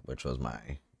things, which was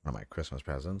one of my Christmas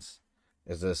presents,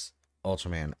 is this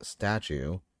Ultraman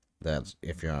statue that,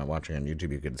 if you're watching on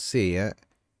YouTube, you can see it.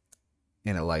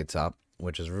 And it lights up,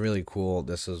 which is really cool.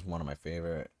 This is one of my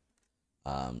favorite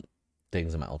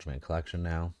things in my Ultraman collection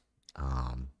now.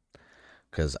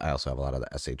 Because I also have a lot of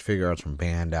the SH figure arts from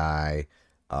Bandai.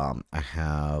 I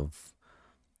have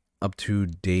up to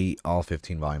date all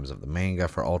 15 volumes of the manga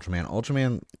for Ultraman.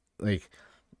 Ultraman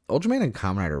and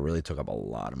Kamen Rider really took up a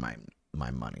lot of my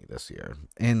money this year.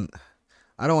 And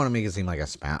I don't want to make it seem like I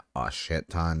spent a shit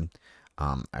ton.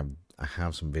 I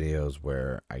have some videos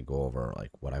where I go over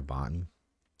like what I bought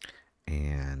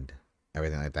and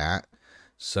everything like that.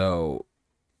 So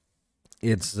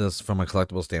it's just, from a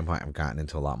collectible standpoint, I've gotten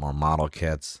into a lot more model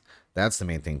kits. That's the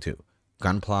main thing too.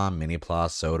 Gunpla, Minipla,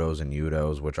 Sotos, and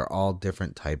Yudos, which are all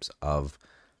different types of,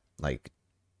 like,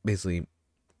 basically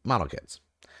model kits.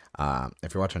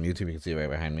 If you're watching on YouTube, you can see right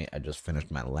behind me, I just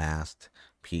finished my last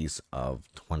piece of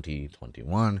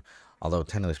 2021. Although,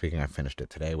 technically speaking, I finished it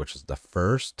today, which is the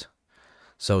first.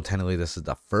 So, technically, this is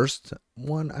the first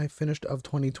one I finished of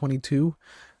 2022.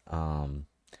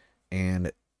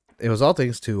 And it was all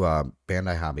thanks to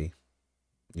Bandai Hobby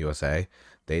USA.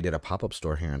 They did a pop-up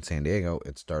store here in San Diego.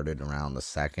 It started around the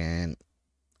second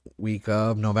week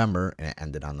of November, and it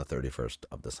ended on the 31st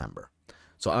of December.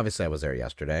 So, obviously, I was there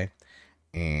yesterday.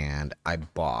 And I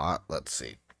bought, let's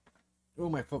see. Oh,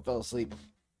 my foot fell asleep.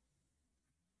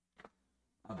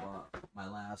 I bought my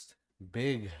last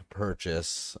big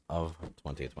purchase of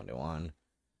 2021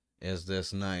 is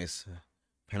this nice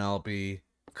Penelope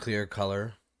clear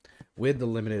color with the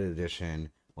limited edition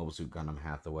Mobile Suit Gundam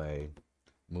Hathaway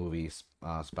movie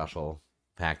special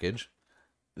package.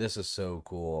 This is so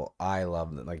cool. I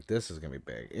love it. Like, this is gonna be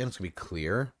big, and it's gonna be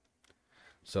clear.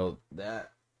 So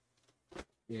that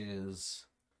is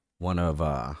one of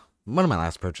my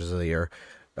last purchases of the year.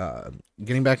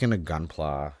 Getting back into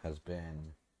Gunpla has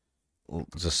been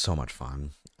just so much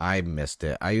fun. I missed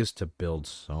it. I used to build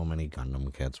so many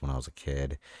Gundam kits when I was a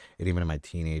kid, and even in my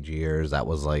teenage years, that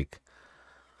was like,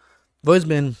 I've always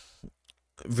been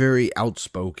very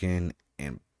outspoken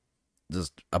and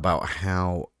just about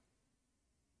how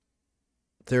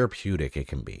therapeutic it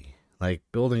can be. Like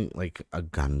building like a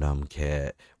Gundam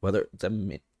kit, whether it's a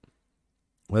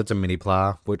mini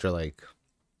pla, which are like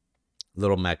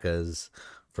little mechas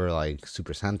for like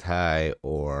Super Sentai,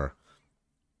 or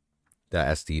the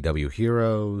SDW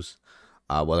heroes,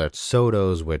 whether it's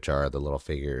Sotos, which are the little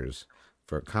figures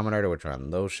for Kamen Rider, which are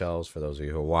on those shelves for those of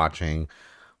you who are watching,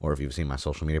 or if you've seen my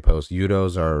social media posts.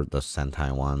 Yudos are the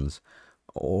Sentai ones,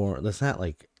 or there's not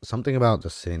like something about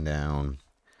just sitting down,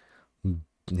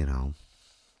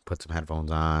 put some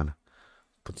headphones on,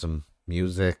 put some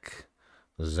music,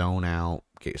 zone out,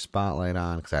 get your spotlight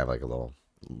on, because I have like a little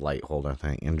light holder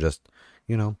thing, and just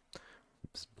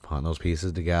putting those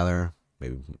pieces together.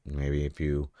 Maybe if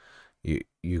you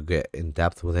get in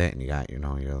depth with it, and you got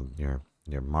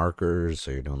your markers, so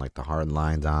you're doing like the hard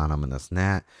lines on them and this and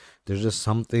that. There's just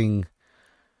something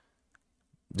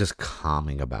just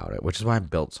calming about it, which is why I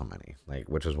built so many.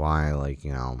 Which is why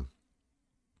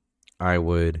I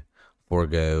would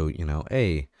forego,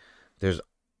 hey, there's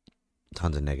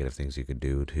tons of negative things you could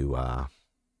do to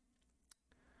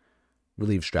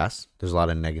relieve stress. There's a lot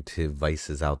of negative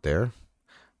vices out there.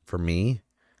 For me,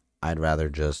 I'd rather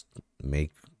just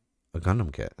make a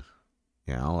Gundam kit.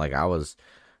 I was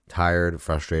tired,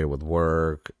 frustrated with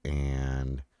work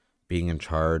and being in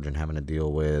charge and having to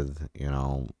deal with,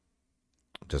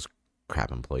 just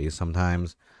crap employees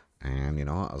sometimes. And,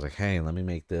 I was like, hey, let me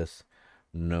make this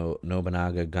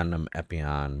Nobunaga Gundam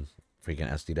Epion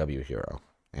freaking SDW hero.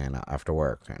 And after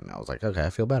work, and I was like, okay, I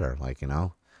feel better.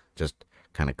 Just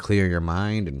kind of clear your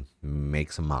mind and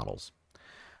make some models.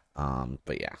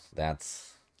 But yeah, that's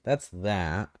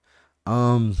that.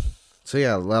 So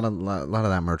yeah, a lot of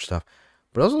that merch stuff,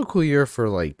 but also a cool year for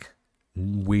like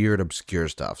weird, obscure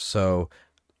stuff. So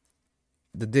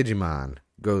the Digimon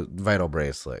Vital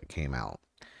Bracelet came out.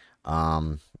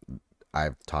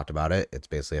 I've talked about it. It's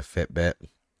basically a Fitbit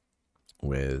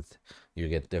with, you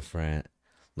get different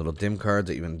little dim cards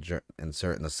that you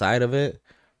insert in the side of it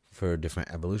for different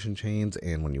evolution chains,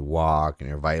 and when you walk and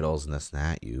your vitals and this and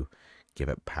that, you give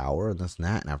it power and this and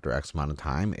that, and after X amount of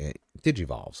time, it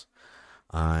digivolves.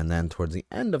 And then towards the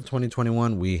end of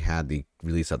 2021, we had the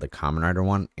release of the Kamen Rider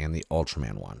one and the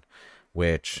Ultraman one,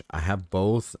 which I have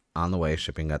both on the way.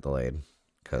 Shipping got delayed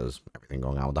because everything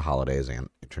going on with the holidays and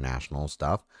international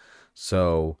stuff.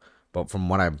 So, but from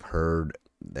what I've heard,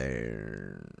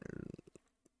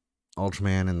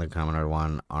 Ultraman and the Kamen Rider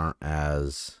one aren't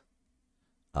as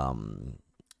don't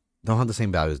have the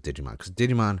same value as Digimon, because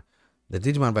the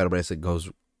Digimon Vital Bracelet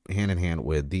goes hand in hand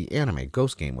with the anime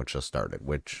Ghost Game, which just started,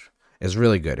 which is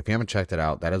really good. If you haven't checked it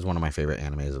out, that is one of my favorite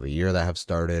animes of the year that have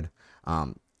started.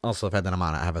 Also, the fact that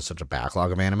I have such a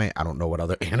backlog of anime, I don't know what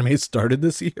other animes started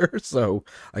this year, so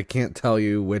I can't tell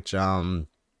you which other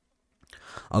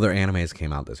animes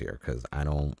came out this year, because I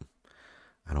don't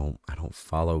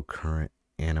follow current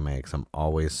anime, because I'm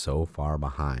always so far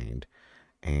behind.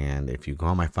 And if you go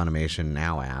on my Funimation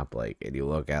Now app, and you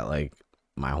look at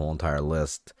my whole entire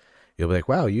list, you'll be like,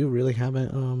 wow, you really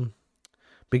haven't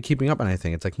been keeping up on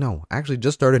anything. It's like, no, I actually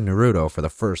just started Naruto for the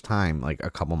first time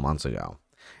a couple months ago,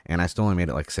 and I still only made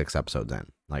it 6 episodes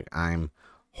in. I'm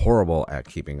horrible at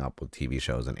keeping up with TV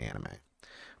shows and anime.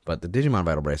 But the Digimon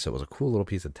Vital Bracelet was a cool little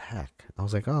piece of tech. I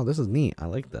was like, oh, this is neat. I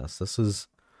like this. This is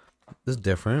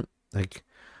different.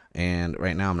 And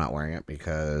right now I'm not wearing it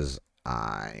because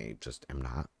I just am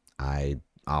not. I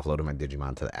offloaded my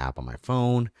Digimon to the app on my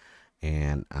phone,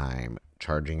 and I'm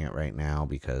charging it right now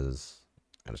because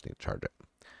I just need to charge it.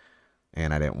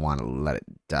 And I didn't want to let it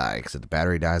die, because if the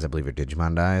battery dies, I believe your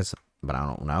Digimon dies, but I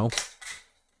don't know.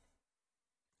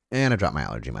 And I dropped my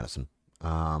allergy medicine.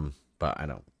 But I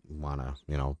don't want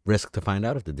to, risk to find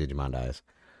out if the Digimon dies.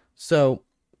 So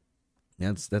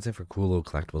that's it for cool little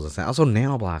collectibles. Also,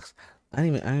 Nanoblocks.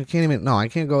 I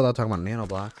can't go without talking about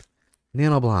Nanoblocks.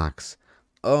 Nanoblocks.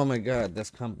 Oh my god, this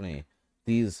company.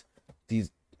 They're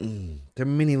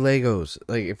mini Legos.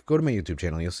 If you go to my YouTube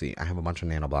channel, you'll see I have a bunch of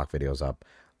Nanoblock videos up.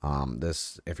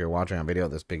 This, if you're watching on video,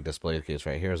 this big display case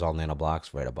right here is all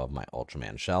Nanoblocks right above my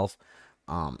Ultraman shelf.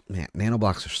 Man,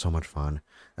 Nanoblocks are so much fun.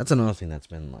 That's another thing that's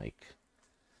been like,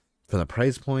 for the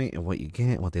price point and what you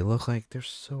get and what they look like, they're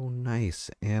so nice.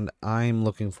 And I'm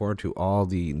looking forward to all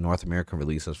the North American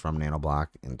releases from Nanoblock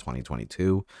in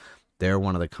 2022. They're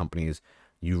one of the companies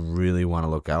you really want to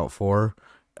look out for.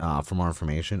 For more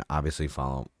information, obviously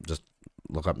just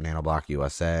look up Nanoblock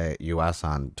US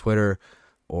on Twitter,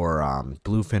 or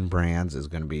Bluefin Brands is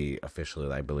going to be officially,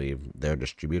 I believe, their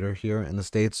distributor here in the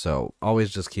States. So always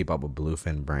just keep up with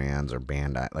Bluefin Brands or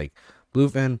Bandai. Like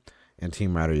Bluefin and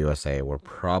Team Rider USA were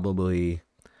probably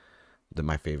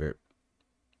my favorite,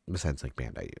 besides like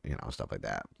Bandai, stuff like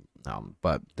that.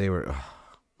 But they were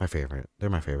my favorite. They're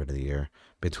my favorite of the year.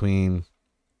 Between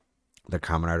the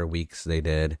Kamen Rider weeks they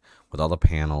did with all the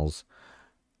panels,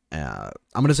 I'm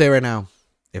gonna say right now,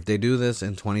 if they do this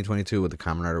in 2022 with the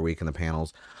Kamen Rider week and the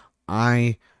panels,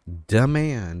 I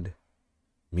demand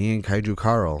me and Kaiju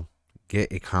Carl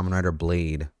get a Kamen Rider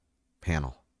Blade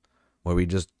panel where we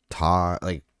just talk.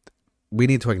 Like, we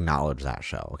need to acknowledge that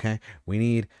show, okay? We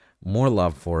need more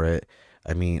love for it.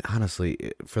 I mean, honestly,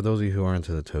 for those of you who are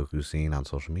into the Toku scene on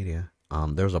social media,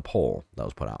 there's a poll that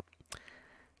was put out.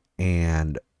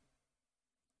 And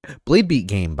Blade beat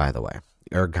Game, by the way.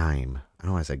 Or Gaim. I don't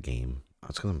know why I said game.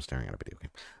 It's because I'm staring at a video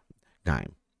game.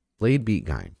 Gaim. Blade beat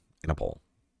Gaim in a poll.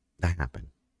 That happened.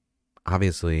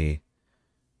 Obviously,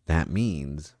 that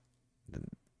means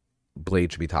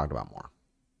Blade should be talked about more.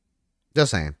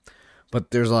 Just saying.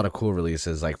 But there's a lot of cool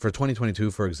releases. Like for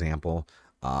 2022, for example,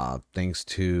 thanks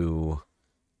to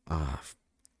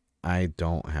I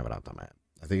don't have it off the top of my head.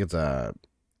 I think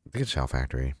it's Shout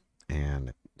Factory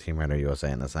and Team Rider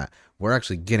USA and this that. We're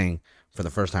actually getting, for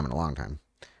the first time in a long time,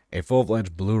 a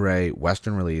full-fledged Blu-ray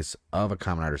Western release of a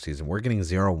Kamen Rider season. We're getting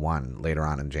 01 later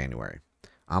on in January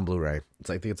on Blu-ray. I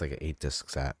think it's like an 8-disc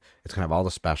set. It's gonna have all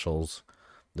the specials,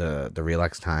 the Real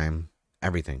X time,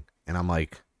 everything. And I'm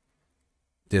like,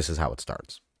 this is how it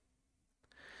starts.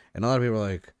 And a lot of people are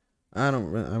like, I've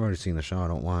already seen the show. I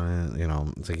don't want it.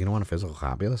 It's like, you don't want a physical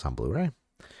copy of this on Blu-ray?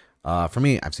 For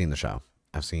me, I've seen the show.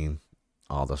 I've seen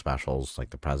all the specials, like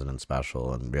the President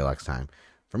special and Real X time.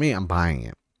 For me, I'm buying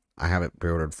it. I have it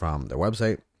pre-ordered from their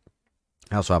website.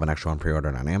 I also have an extra one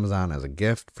pre-ordered on Amazon as a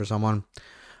gift for someone.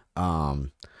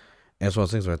 And it's one of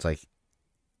those things where it's like,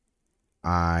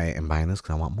 I am buying this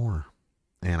because I want more.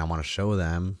 And I want to show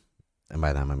them, and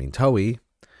by them I mean Toei,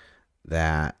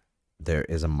 that there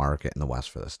is a market in the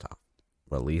West for this stuff.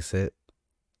 Release it.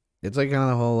 It's like kind of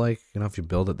the whole, like, if you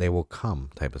build it, they will come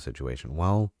type of situation.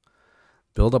 Well,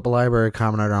 build up a library of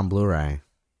Kamen Rider on Blu-ray,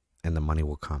 and the money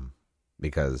will come.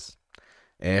 Because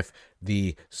if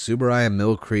the Tsuburaya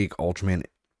Mill Creek Ultraman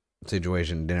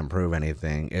situation didn't prove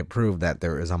anything, it proved that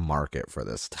there is a market for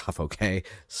this stuff, okay?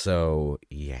 So,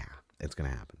 yeah, it's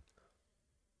going to happen.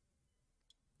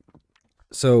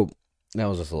 So, that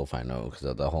was just a little fine note because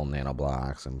of the whole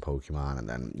Nanoblocks and Pokemon and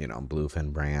then,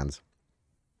 Bluefin Brands.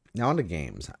 Now on to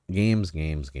games. Games.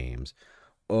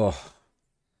 Oh,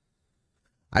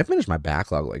 I finished my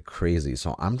backlog like crazy,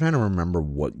 so I'm trying to remember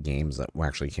what games that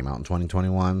actually came out in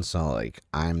 2021, so like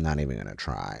I'm not even going to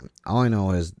try. All I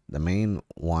know is the main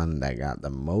one that got the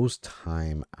most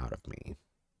time out of me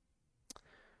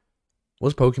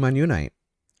was Pokemon Unite.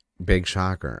 Big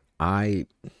shocker. I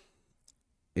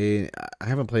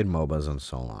haven't played MOBAs in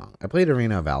so long. I played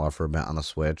Arena of Valor for a bit on the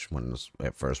Switch when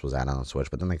it first was added on the Switch,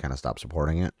 but then they kind of stopped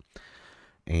supporting it.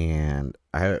 And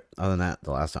other than that,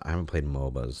 the last time I haven't played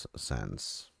MOBAs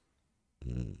since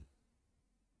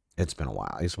it's been a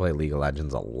while. I used to play League of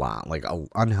Legends a lot, like an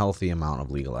unhealthy amount of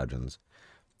League of Legends,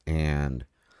 and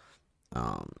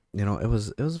it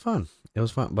was fun. It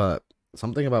was fun, but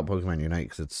something about Pokemon Unite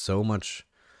because it's so much.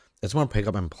 It's more pick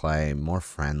up and play, more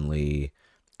friendly.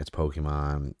 It's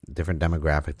Pokemon, different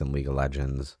demographic than League of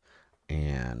Legends,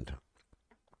 and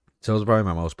so it was probably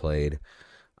my most played.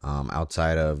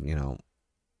 Outside of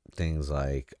things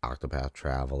like Octopath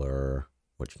Traveler,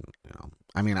 which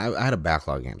I had a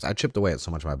backlog of games. I chipped away at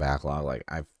so much of my backlog. Like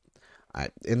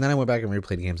and then I went back and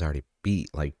replayed games I already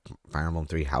beat, like Fire Emblem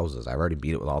 3 Houses. I've already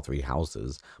beat it with all 3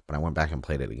 houses, but I went back and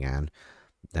played it again.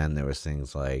 Then there was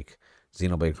things like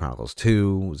Xenoblade Chronicles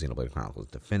 2, Xenoblade Chronicles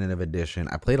Definitive Edition.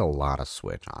 I played a lot of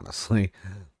Switch, honestly.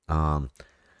 And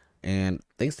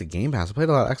thanks to Game Pass, I played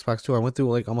a lot of Xbox too. I went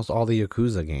through like almost all the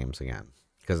Yakuza games again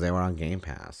because they were on Game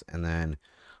Pass. And then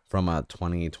from a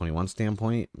 2021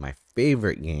 standpoint, my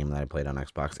favorite game that I played on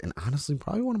Xbox, and honestly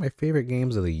probably one of my favorite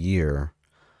games of the year,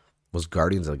 was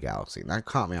Guardians of the Galaxy. And that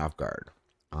caught me off guard.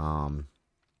 When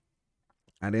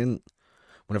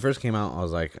it first came out, I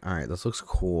was like, all right, this looks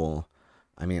cool.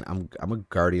 I mean, I'm a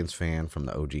Guardians fan from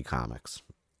the OG comics.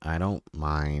 I don't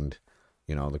mind,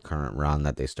 the current run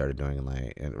that they started doing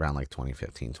around like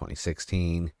 2015,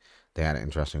 2016. They had an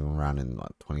interesting run in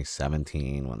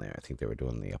 2017 when I think they were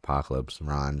doing the Apocalypse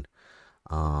run.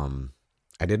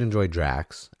 I did enjoy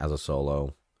Drax as a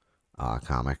solo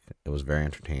comic. It was very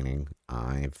entertaining.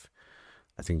 I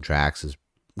think Drax has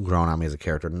grown on me as a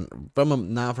character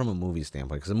not from a movie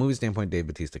standpoint, because a movie standpoint Dave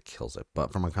Bautista kills it,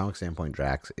 but from a comic standpoint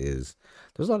there's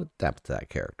a lot of depth to that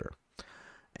character.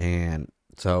 And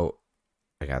so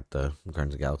I got the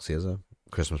Guardians of the Galaxy as a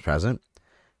Christmas present,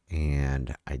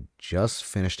 and I just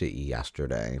finished it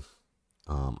yesterday.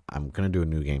 I'm gonna do a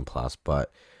New Game Plus,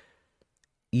 but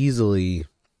easily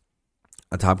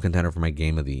a top contender for my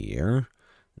game of the year.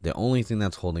 The only thing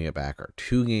that's holding it back are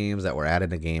 2 games that were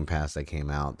added to Game Pass that came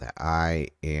out that I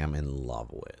am in love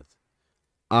with.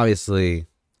 Obviously,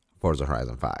 Forza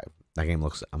Horizon 5. That game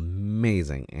looks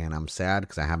amazing, and I'm sad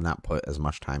because I have not put as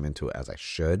much time into it as I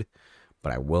should,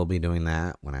 but I will be doing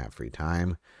that when I have free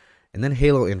time. And then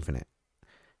Halo Infinite.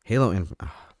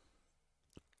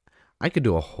 I could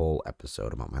do a whole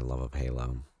episode about my love of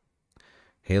Halo.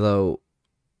 Halo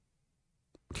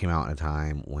came out in a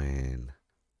time when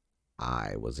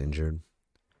I was injured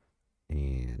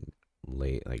and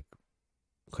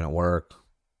couldn't work,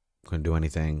 couldn't do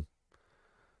anything.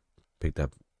 Picked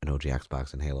up an OG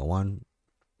Xbox and Halo 1,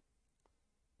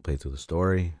 played through the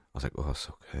story. I was like, oh,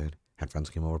 so good. Had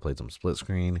friends came over, played some split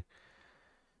screen,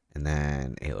 and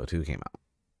then Halo 2 came out.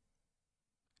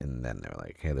 And then they were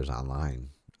like, hey, there's online.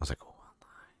 I was like, oh,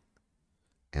 online.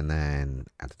 And then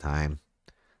at the time,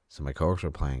 some of my coworkers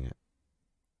were playing it.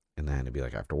 And then it'd be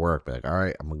like after work, be like, all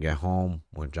right, I'm going to get home.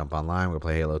 We're going to jump online. We're going to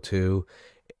play Halo 2.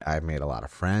 I've made a lot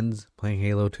of friends playing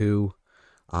Halo 2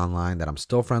 online that I'm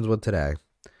still friends with today.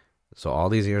 So all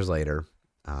these years later,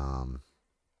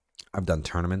 I've done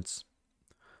tournaments.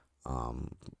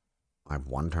 I've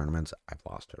won tournaments. I've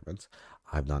lost tournaments.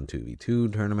 I've done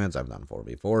 2v2 tournaments. I've done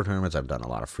 4v4 tournaments. I've done a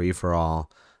lot of free-for-all.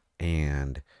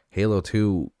 And Halo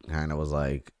 2 kind of was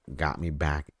like, got me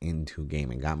back into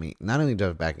gaming. Got me not only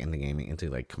just back into gaming, into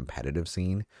like competitive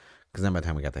scene. Because then by the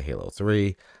time we got to Halo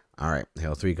 3, all right,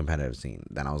 Halo 3 competitive scene.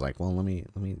 Then I was like, well,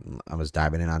 I was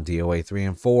diving in on DOA 3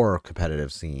 and 4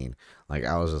 competitive scene. Like,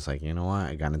 I was just like, you know what?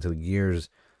 I got into the gears.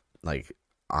 Like,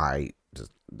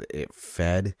 it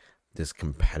fed this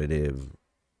competitive,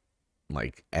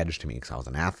 like, edge to me because I was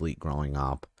an athlete growing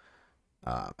up.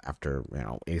 After,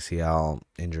 ACL,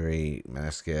 injury,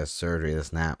 meniscus, surgery, this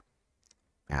and that,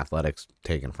 athletics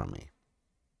taken from me.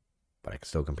 But I could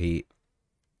still compete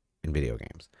in video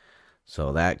games.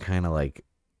 So that kind of, like,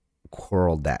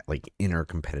 quarreled that, like, inner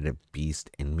competitive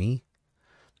beast in me.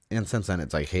 And since then,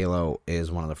 it's like Halo is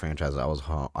one of the franchises I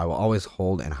will always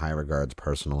hold in high regards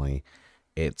personally.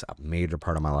 It's a major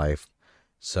part of my life.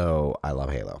 So I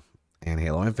love Halo. And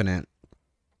Halo Infinite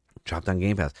dropped on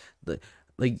Game Pass.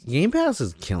 Game Pass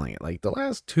is killing it. Like, the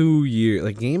last 2 years,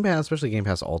 like, Game Pass, especially Game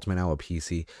Pass Ultimate now with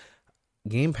PC,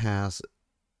 Game Pass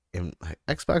and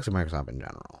Xbox and Microsoft in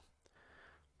general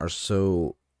are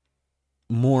so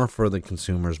more for the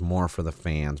consumers, more for the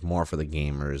fans, more for the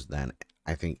gamers than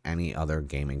I think any other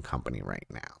gaming company right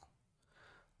now.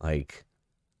 Like,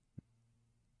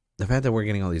 the fact that we're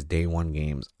getting all these day one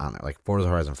games on there, like Forza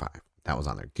Horizon 5, that was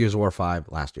on there. Gears of War 5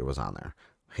 last year was on there.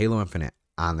 Halo Infinite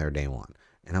on there day one.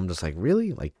 And I'm just like,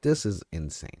 really? Like, this is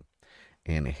insane.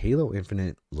 And Halo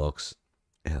Infinite looks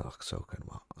so good.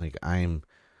 Well, like, I'm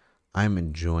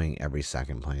enjoying every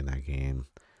second playing that game.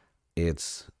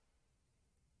 It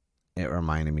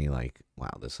reminded me, like,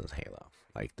 wow, this is Halo.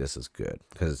 Like, this is good.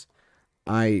 Because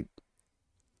due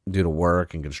to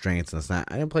work and constraints and this and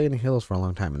that, I didn't play any Halos for a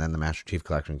long time. And then the Master Chief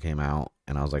Collection came out,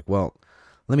 and I was like, well,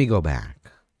 let me go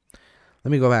back.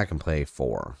 Let me go back and play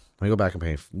 4. Let me go back and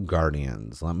play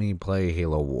Guardians. Let me play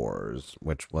Halo Wars,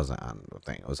 which wasn't on the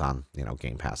thing. It was on,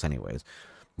 Game Pass anyways.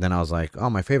 Then I was like,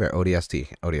 oh, my favorite, ODST.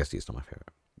 ODST is still my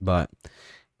favorite. But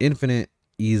Infinite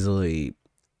easily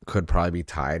could probably be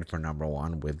tied for number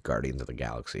 1 with Guardians of the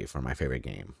Galaxy for my favorite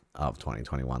game of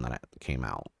 2021 that came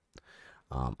out.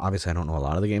 Obviously, I don't know a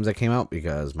lot of the games that came out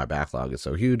because my backlog is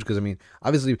so huge. Because,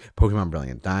 obviously, Pokemon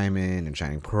Brilliant Diamond and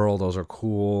Shining Pearl, those are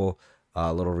cool.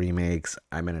 Little remakes.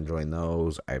 I've been enjoying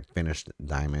those. I finished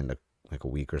Diamond like a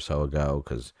week or so ago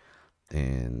because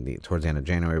towards the end of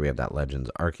January, we have that Legends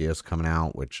Arceus coming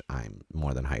out, which I'm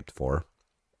more than hyped for.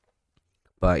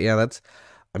 But yeah,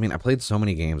 I played so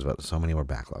many games, but so many were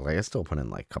backlogged. Like, I still put in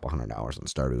like a couple 100 hours in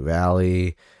Stardew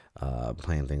Valley,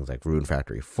 playing things like Rune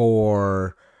Factory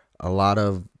 4, a lot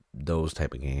of those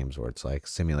type of games where it's like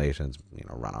simulations,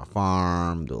 run a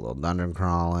farm, do a little dungeon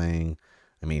crawling.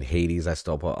 I mean, Hades, I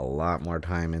still put a lot more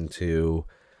time into.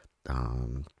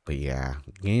 But yeah,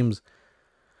 games.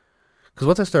 Because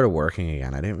once I started working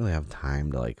again, I didn't really have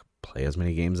time to like play as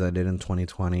many games as I did in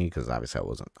 2020. Because obviously I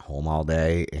wasn't home all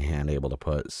day and able to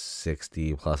put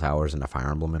 60 plus hours into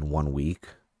Fire Emblem in 1 week.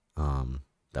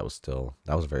 That was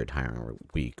a very tiring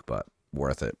week, but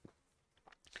worth it.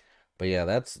 But yeah,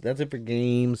 that's it for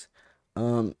games.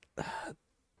 Um,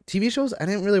 TV shows. I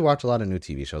didn't really watch a lot of new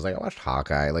TV shows. Like I watched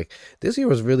Hawkeye. Like this year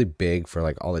was really big for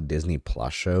like all the Disney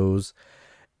Plus shows,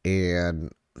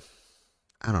 and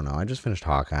I don't know. I just finished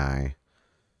Hawkeye. I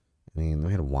mean,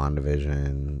 we had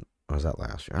WandaVision. Or was that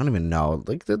last year? I don't even know.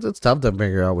 Like it's tough to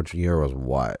figure out which year was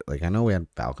what. Like I know we had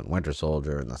Falcon Winter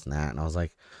Soldier and this and that, and I was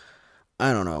like,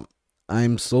 I don't know.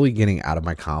 I'm slowly getting out of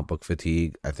my comic book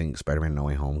fatigue. I think Spider-Man No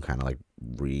Way Home kind of like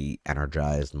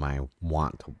re-energized my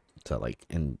want to like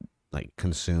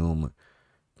consume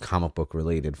comic book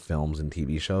related films and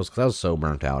TV shows because I was so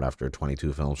burnt out after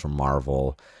 22 films from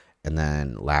Marvel and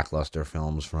then lackluster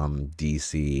films from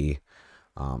DC.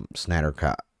 Snyder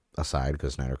Cut aside,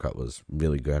 because Snyder Cut was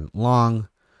really good, long,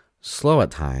 slow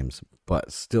at times, but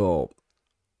still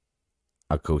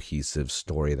a cohesive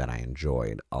story that I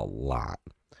enjoyed a lot.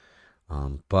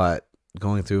 But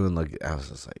going through and like, I was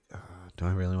just like, do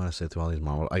I really want to sit through all these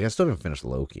Marvel? Like, I still didn't finish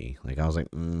Loki. Like, I was like,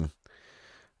 And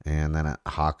then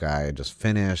Hawkeye just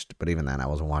finished, but even then, I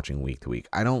wasn't watching week to week.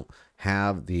 I don't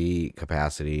have the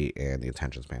capacity and the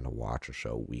attention span to watch a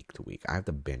show week to week. I have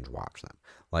to binge watch them.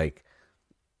 Like,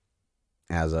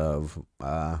 as of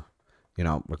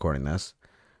recording this,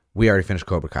 we already finished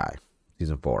Cobra Kai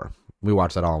season 4. We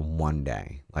watched that all in one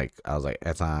day. Like I was like,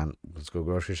 it's on. Let's go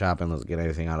grocery shopping. Let's get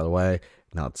everything out of the way.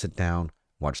 Now let's sit down,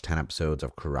 watch 10 episodes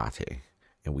of Karate,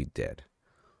 and we did.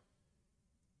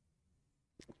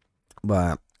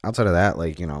 But outside of that,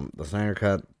 like the Snyder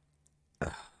Cut,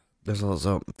 there's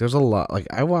a lot. Like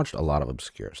I watched a lot of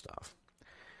obscure stuff,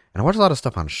 and I watched a lot of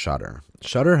stuff on Shudder.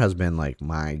 Shudder has been like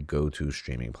my go-to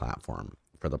streaming platform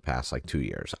for the past like 2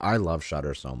 years. I love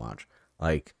Shudder so much.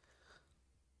 Like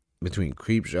between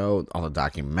Creepshow, all the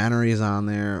documentaries on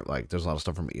there, like there's a lot of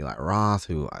stuff from Eli Roth,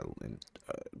 who I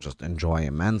just enjoy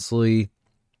immensely.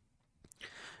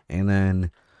 And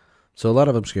then, so a lot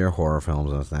of obscure horror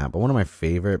films and that. But one of my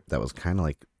favorite that was kind of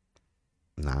like,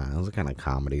 it was a kind of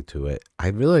comedy to it. I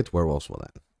really liked Werewolves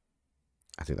Within.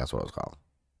 I think that's what it was called.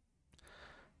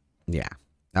 Yeah,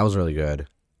 that was really good.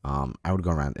 I would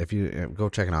go rent if you go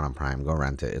check it out on Prime. Go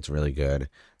rent it. It's really good.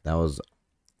 That was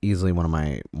easily one of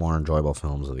my more enjoyable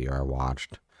films of the year I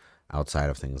watched, outside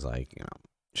of things like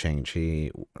Shang-Chi,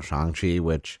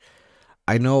 which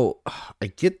I know I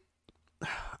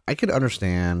could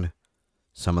understand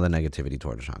some of the negativity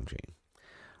towards Shang-Chi,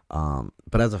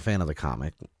 but as a fan of the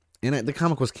comic, and the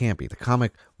comic was campy. The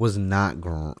comic was not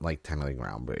technically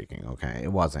groundbreaking. Okay,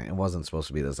 it wasn't. It wasn't supposed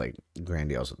to be this like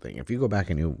grandiose thing. If you go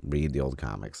back and you read the old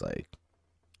comics, like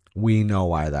we know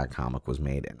why that comic was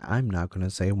made, and I'm not going to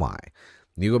say why.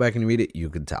 You go back and you read it, you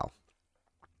could tell.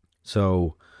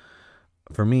 So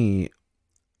for me,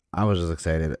 I was just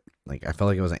excited. Like I felt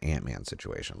like it was an Ant-Man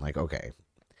situation. Like okay,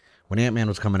 when Ant-Man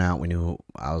was coming out, we knew.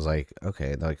 I was like,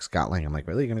 okay, like Scott Lang. I'm like,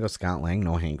 really, you're gonna go Scott Lang?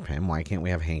 No Hank Pym. Why can't we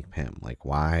have Hank Pym? Like,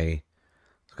 why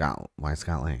Scott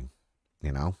Lang?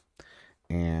 You know.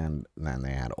 And then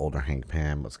they had older Hank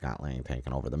Pym with Scott Lang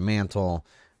taking over the mantle.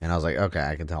 And I was like, okay,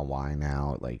 I can tell why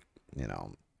now. Like,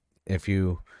 if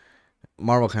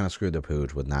Marvel kind of screwed the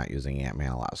pooch with not using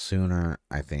Ant-Man a lot sooner.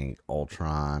 I think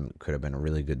Ultron could have been a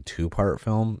really good 2-part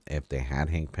film if they had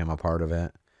Hank Pym a part of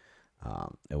it.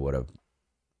 It would have,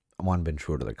 one, been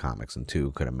true to the comics, and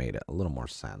 2, could have made it a little more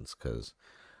sense, because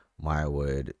why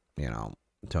would,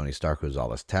 Tony Stark, who's all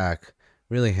this tech,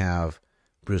 really have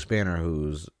Bruce Banner,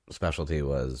 whose specialty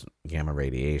was gamma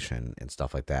radiation and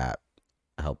stuff like that,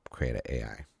 help create an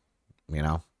AI?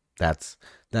 That's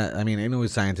that. I mean, I know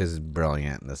scientist is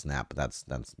brilliant and this and that, but that's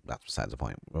besides the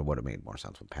point. It would have made more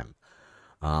sense with Pym.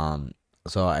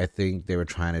 So I think they were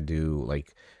trying to do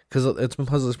because it's been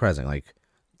pleasantly surprising. Like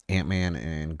Ant-Man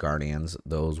and Guardians,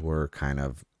 those were kind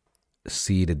of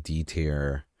C to D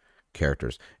tier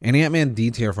characters. And Ant-Man D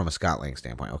tier from a Scott Lang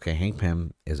standpoint. Okay, Hank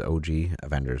Pym is OG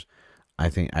Avengers. I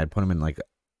think I'd put him in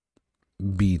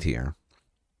B tier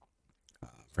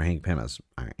for Hank Pym as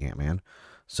Ant-Man.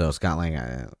 So Scott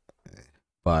Lang,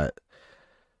 but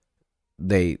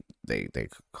they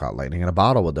caught lightning in a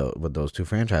bottle with those 2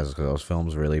 franchises, because those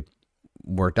films really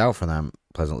worked out for them.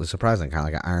 Pleasantly surprising, kind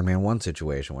of like an Iron Man 1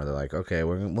 situation, where they're like, okay,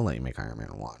 we'll let you make Iron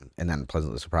Man 1, and then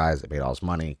pleasantly surprised, it made all this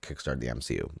money, kickstarted the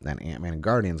MCU. Then Ant-Man and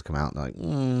Guardians come out, and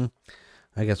they're like,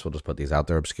 I guess we'll just put these out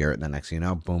there, obscure it, and then next thing you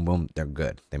know, boom, boom, they're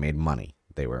good. They made money.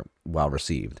 They were well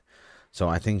received. So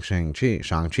I think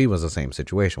Shang-Chi was the same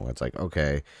situation where it's like,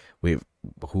 okay,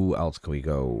 who else can we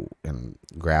go and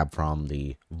grab from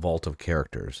the vault of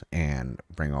characters and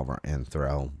bring over and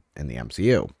throw in the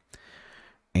MCU?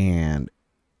 And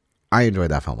I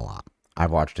enjoyed that film a lot. I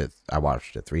watched it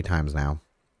 3 times now.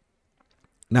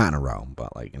 Not in a row,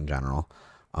 but like in general.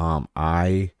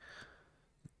 I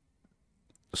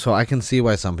So I can see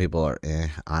why some people are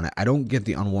on it. I don't get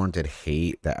the unwarranted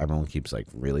hate that everyone keeps like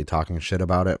really talking shit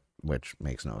about it, which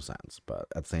makes no sense. But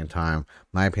at the same time,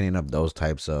 my opinion of those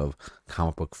types of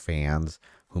comic book fans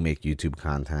who make YouTube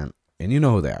content, and you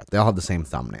know who they are. They all have the same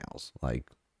thumbnails. Like,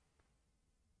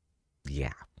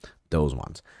 yeah, those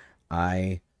ones.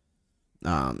 I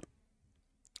um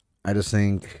I just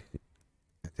think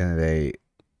at the end of the day,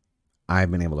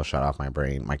 I've been able to shut off my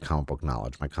brain, my comic book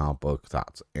knowledge, my comic book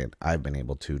thoughts, and I've been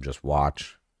able to just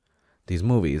watch these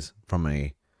movies from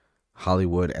a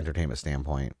Hollywood entertainment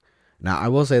standpoint. Now, I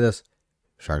will say this: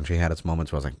 Shang-Chi had its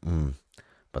moments where I was like,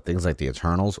 but things like the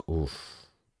Eternals, oof,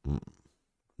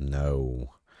 no,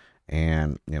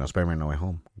 and Spider-Man: No Way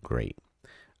Home, great.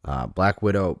 Black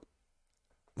Widow,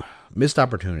 missed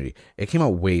opportunity. It came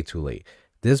out way too late.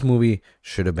 This movie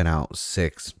should have been out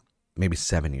 6, maybe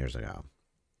 7 years ago.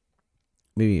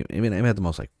 Maybe at the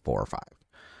most like 4 or 5.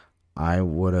 I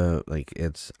would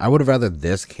have rather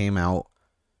this came out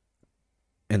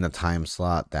in the time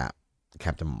slot that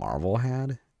Captain Marvel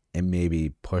had, and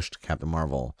maybe pushed Captain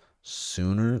Marvel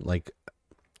sooner, like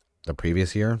the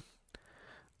previous year,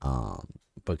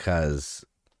 because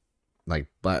like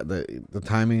the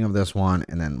timing of this one,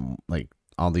 and then like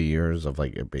all the years of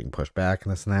like it being pushed back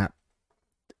and this and that,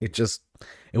 it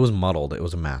was muddled. It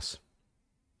was a mess.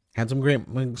 Had some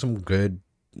good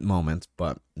moments,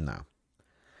 but no,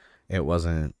 it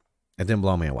wasn't. It didn't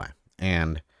blow me away,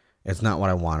 and it's not what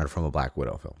I wanted from a Black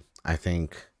Widow film. I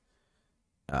think,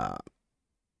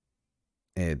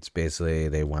 it's basically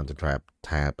they wanted to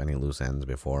tie up any loose ends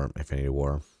before Infinity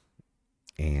War,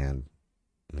 and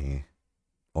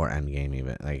or Endgame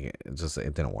even. Like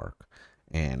it didn't work,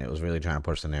 and it was really trying to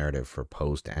push the narrative for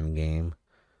post Endgame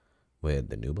with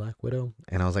the new Black Widow,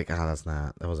 and I was like,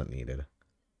 that wasn't needed.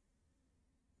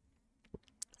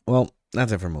 Well,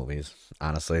 that's it for movies,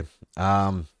 honestly.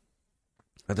 But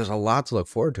there's a lot to look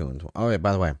forward to. Oh, yeah,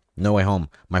 by the way, No Way Home,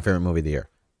 my favorite movie of the year.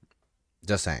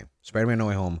 Just saying. Spider-Man No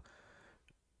Way Home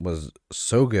was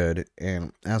so good.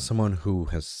 And as someone who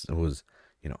was,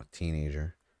 a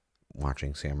teenager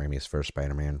watching Sam Raimi's first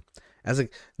Spider-Man,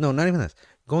 not even this,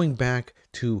 going back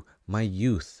to my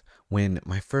youth when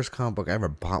my first comic book I ever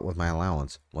bought with my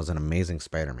allowance was an Amazing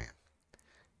Spider-Man.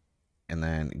 And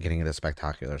then getting into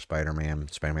Spectacular Spider-Man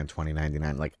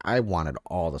 2099. Like, I wanted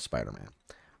all the Spider-Man.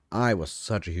 I was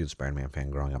such a huge Spider-Man fan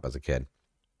growing up as a kid.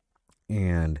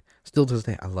 And still to this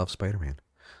day, I love Spider-Man.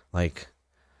 Like,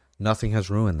 nothing has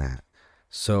ruined that.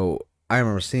 So, I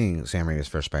remember seeing Sam Raimi's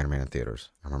first Spider-Man in theaters.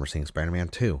 I remember seeing Spider-Man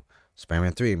 2.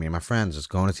 Spider-Man 3, me and my friends just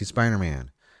going to see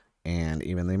Spider-Man. And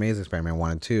even The Amazing Spider-Man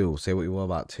 1 and 2. Say what you will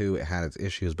about 2, it had its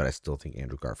issues, but I still think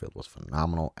Andrew Garfield was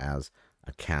phenomenal as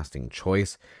a casting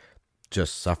choice.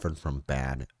 Just suffered from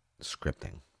bad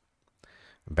scripting,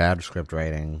 bad script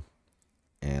writing,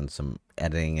 and some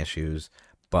editing issues.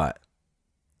 But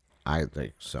I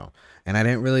think so. And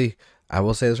I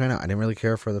will say this right now, I didn't really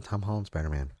care for the Tom Holland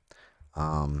Spider-Man.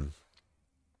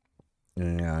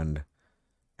 And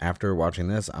after watching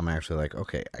this, I'm actually like,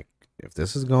 okay, if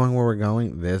this is going where we're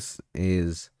going, this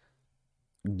is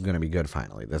going to be good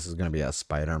finally. This is going to be a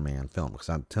Spider-Man film. Because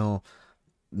until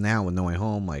now with No Way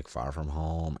Home, like Far From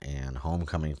Home and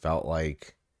Homecoming felt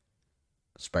like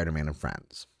Spider-Man and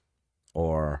Friends,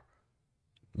 or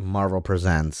Marvel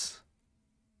presents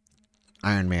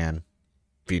Iron Man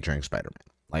featuring Spider-Man.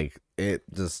 Like, it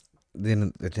just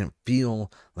didn't feel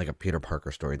like a Peter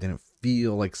Parker story. It didn't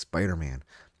feel like Spider-Man.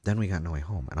 Then we got No Way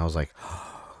Home, and I was like,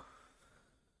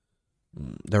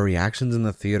 the reactions in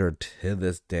the theater to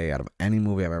this day out of any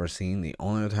movie I've ever seen, the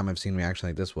only other time I've seen reaction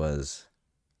like this was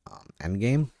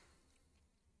Endgame.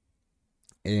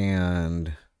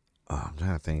 And I'm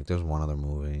trying to think, there's one other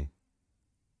movie.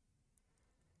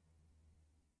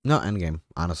 No, Endgame,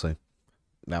 honestly.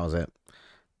 That was it.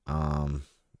 And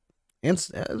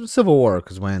Civil War,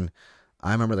 because when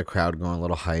I remember the crowd going a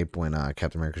little hype when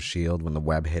Captain America's shield, when the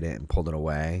web hit it and pulled it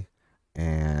away,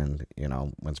 and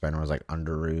when Spider-Man was like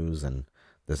under ruse and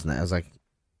this and that, I was like,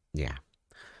 yeah.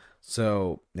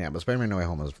 So yeah, but Spider-Man No Way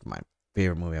Home was my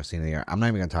favorite movie I've seen in the year. I'm not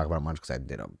even going to talk about it much because I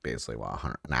did basically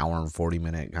an hour and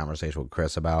 40-minute conversation with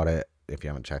Chris about it. If you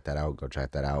haven't checked that out, go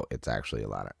check that out. It's actually a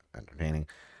lot of entertaining.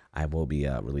 I will be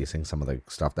releasing some of the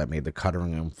stuff that made the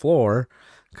cutting room floor,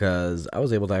 because I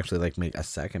was able to actually like make a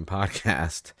second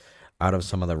podcast out of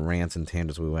some of the rants and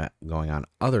tangents we went going on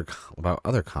about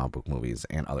other comic book movies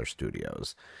and other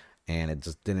studios. And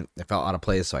it felt out of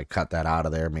place, so I cut that out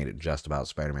of there, made it just about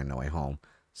Spider-Man No Way Home.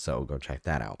 So go check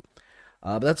that out.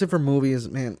 But that's it for movies,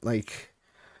 man. Like,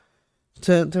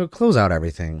 to close out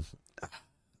everything, I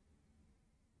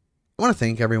want to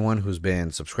thank everyone who's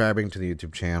been subscribing to the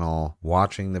YouTube channel,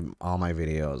 watching all my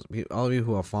videos, all of you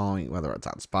who are following, whether it's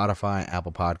on Spotify,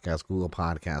 Apple Podcasts, Google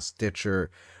Podcasts, Stitcher,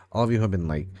 all of you who have been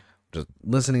like just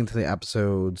listening to the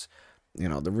episodes, the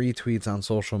retweets on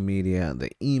social media, the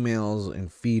emails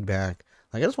and feedback.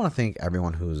 Like, I just want to thank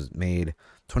everyone who's made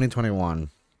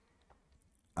 2021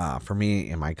 for me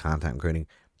and my content creating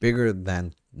bigger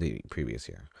than the previous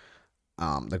year.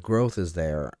 The growth is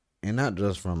there, and not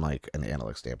just from like an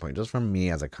analytics standpoint, just from me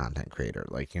as a content creator.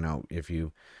 Like, if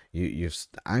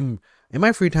I'm in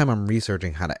my free time, I'm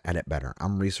researching how to edit better.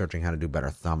 I'm researching how to do better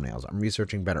thumbnails. I'm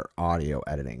researching better audio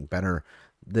editing, better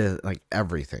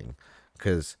everything,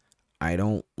 because I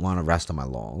don't want to rest on my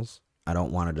laurels. I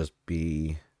don't want to just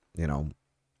be,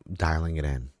 dialing it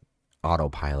in,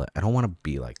 autopilot. I don't want to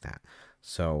be like that.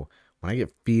 So when I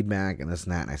get feedback and this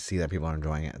and that, and I see that people are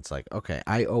enjoying it, it's like, okay,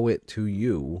 I owe it to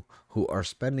you who are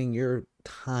spending your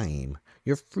time,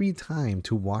 your free time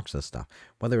to watch this stuff.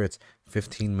 Whether it's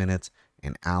 15 minutes,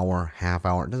 an hour, half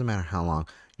hour, it doesn't matter how long.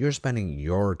 You're spending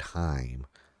your time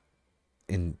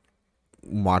in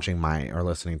watching or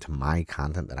listening to my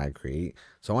content that I create.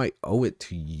 So I owe it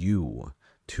to you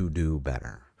to do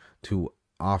better, to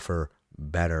offer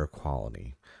better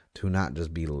quality, to not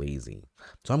just be lazy.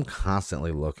 So I'm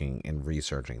constantly looking and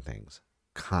researching things,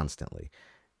 constantly.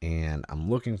 And I'm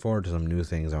looking forward to some new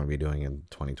things I'm going to be doing in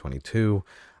 2022.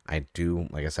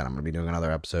 Like I said, I'm going to be doing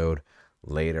another episode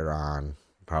later on,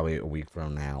 probably a week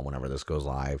from now, whenever this goes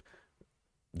live,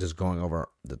 just going over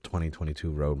the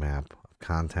 2022 roadmap of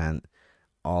content,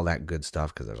 all that good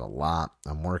stuff, because there's a lot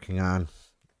I'm working on.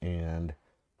 And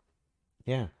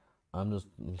yeah, I'm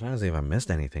trying to see if I missed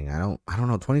anything. I don't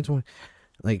know. 2020,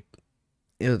 like,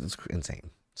 it's insane.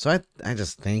 So I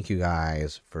just thank you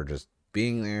guys for just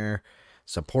being there,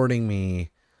 supporting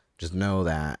me. Just know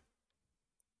that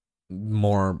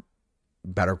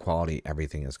better quality,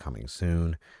 everything is coming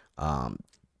soon.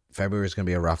 February is going to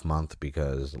be a rough month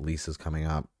because Lisa's coming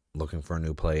up, looking for a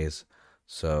new place.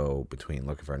 So between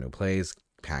looking for a new place,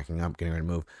 packing up, getting ready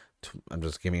to move, I'm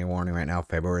just giving you a warning right now.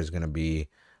 February is going to be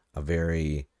a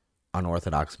very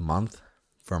unorthodox month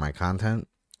for my content.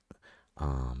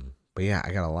 But yeah,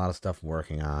 I got a lot of stuff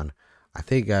working on. I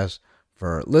thank you guys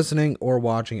for listening or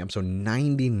watching episode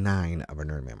 99 of a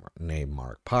Nerd Named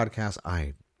Mark podcast.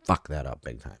 I fucked that up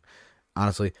big time.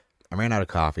 Honestly, I ran out of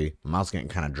coffee. My mouth's getting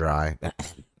kind of dry.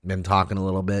 Been talking a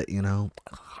little bit, Actually,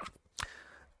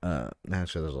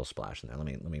 there's a little splash in there. Let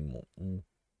me.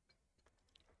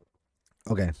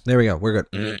 Okay, there we go. We're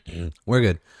good. We're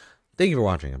good. Thank you for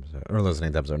watching or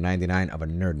listening to episode 99 of a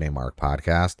Nerd Named Mark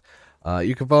podcast.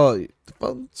 You can follow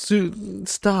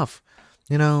stuff.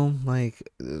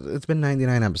 It's been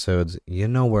 99 episodes. You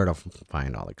know where to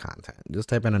find all the content. Just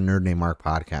type in a Nerd Named Mark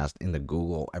podcast into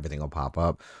Google. Everything will pop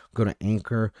up. Go to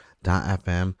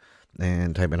anchor.fm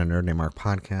and type in a Nerd Named Mark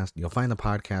podcast. You'll find the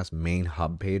podcast main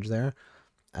hub page there.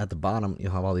 At the bottom,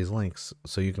 you'll have all these links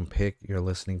so you can pick your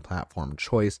listening platform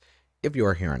choice if you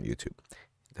are here on YouTube.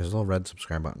 There's a little red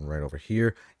subscribe button right over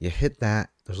here. You hit that.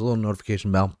 There's a little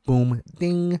notification bell. Boom.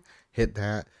 Ding. Hit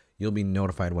that. You'll be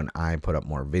notified when I put up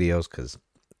more videos, because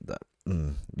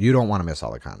you don't want to miss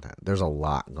all the content. There's a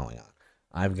lot going on.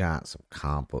 I've got some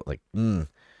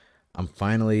I'm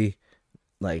finally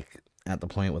at the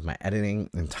point with my editing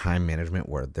and time management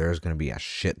where there's going to be a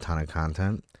shit ton of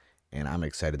content, and I'm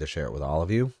excited to share it with all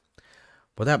of you.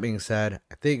 With that being said,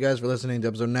 I thank you guys for listening to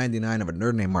episode 99 of a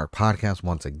Nerd Named Mark podcast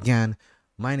once again.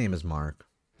 My name is Mark,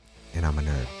 and I'm a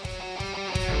nerd.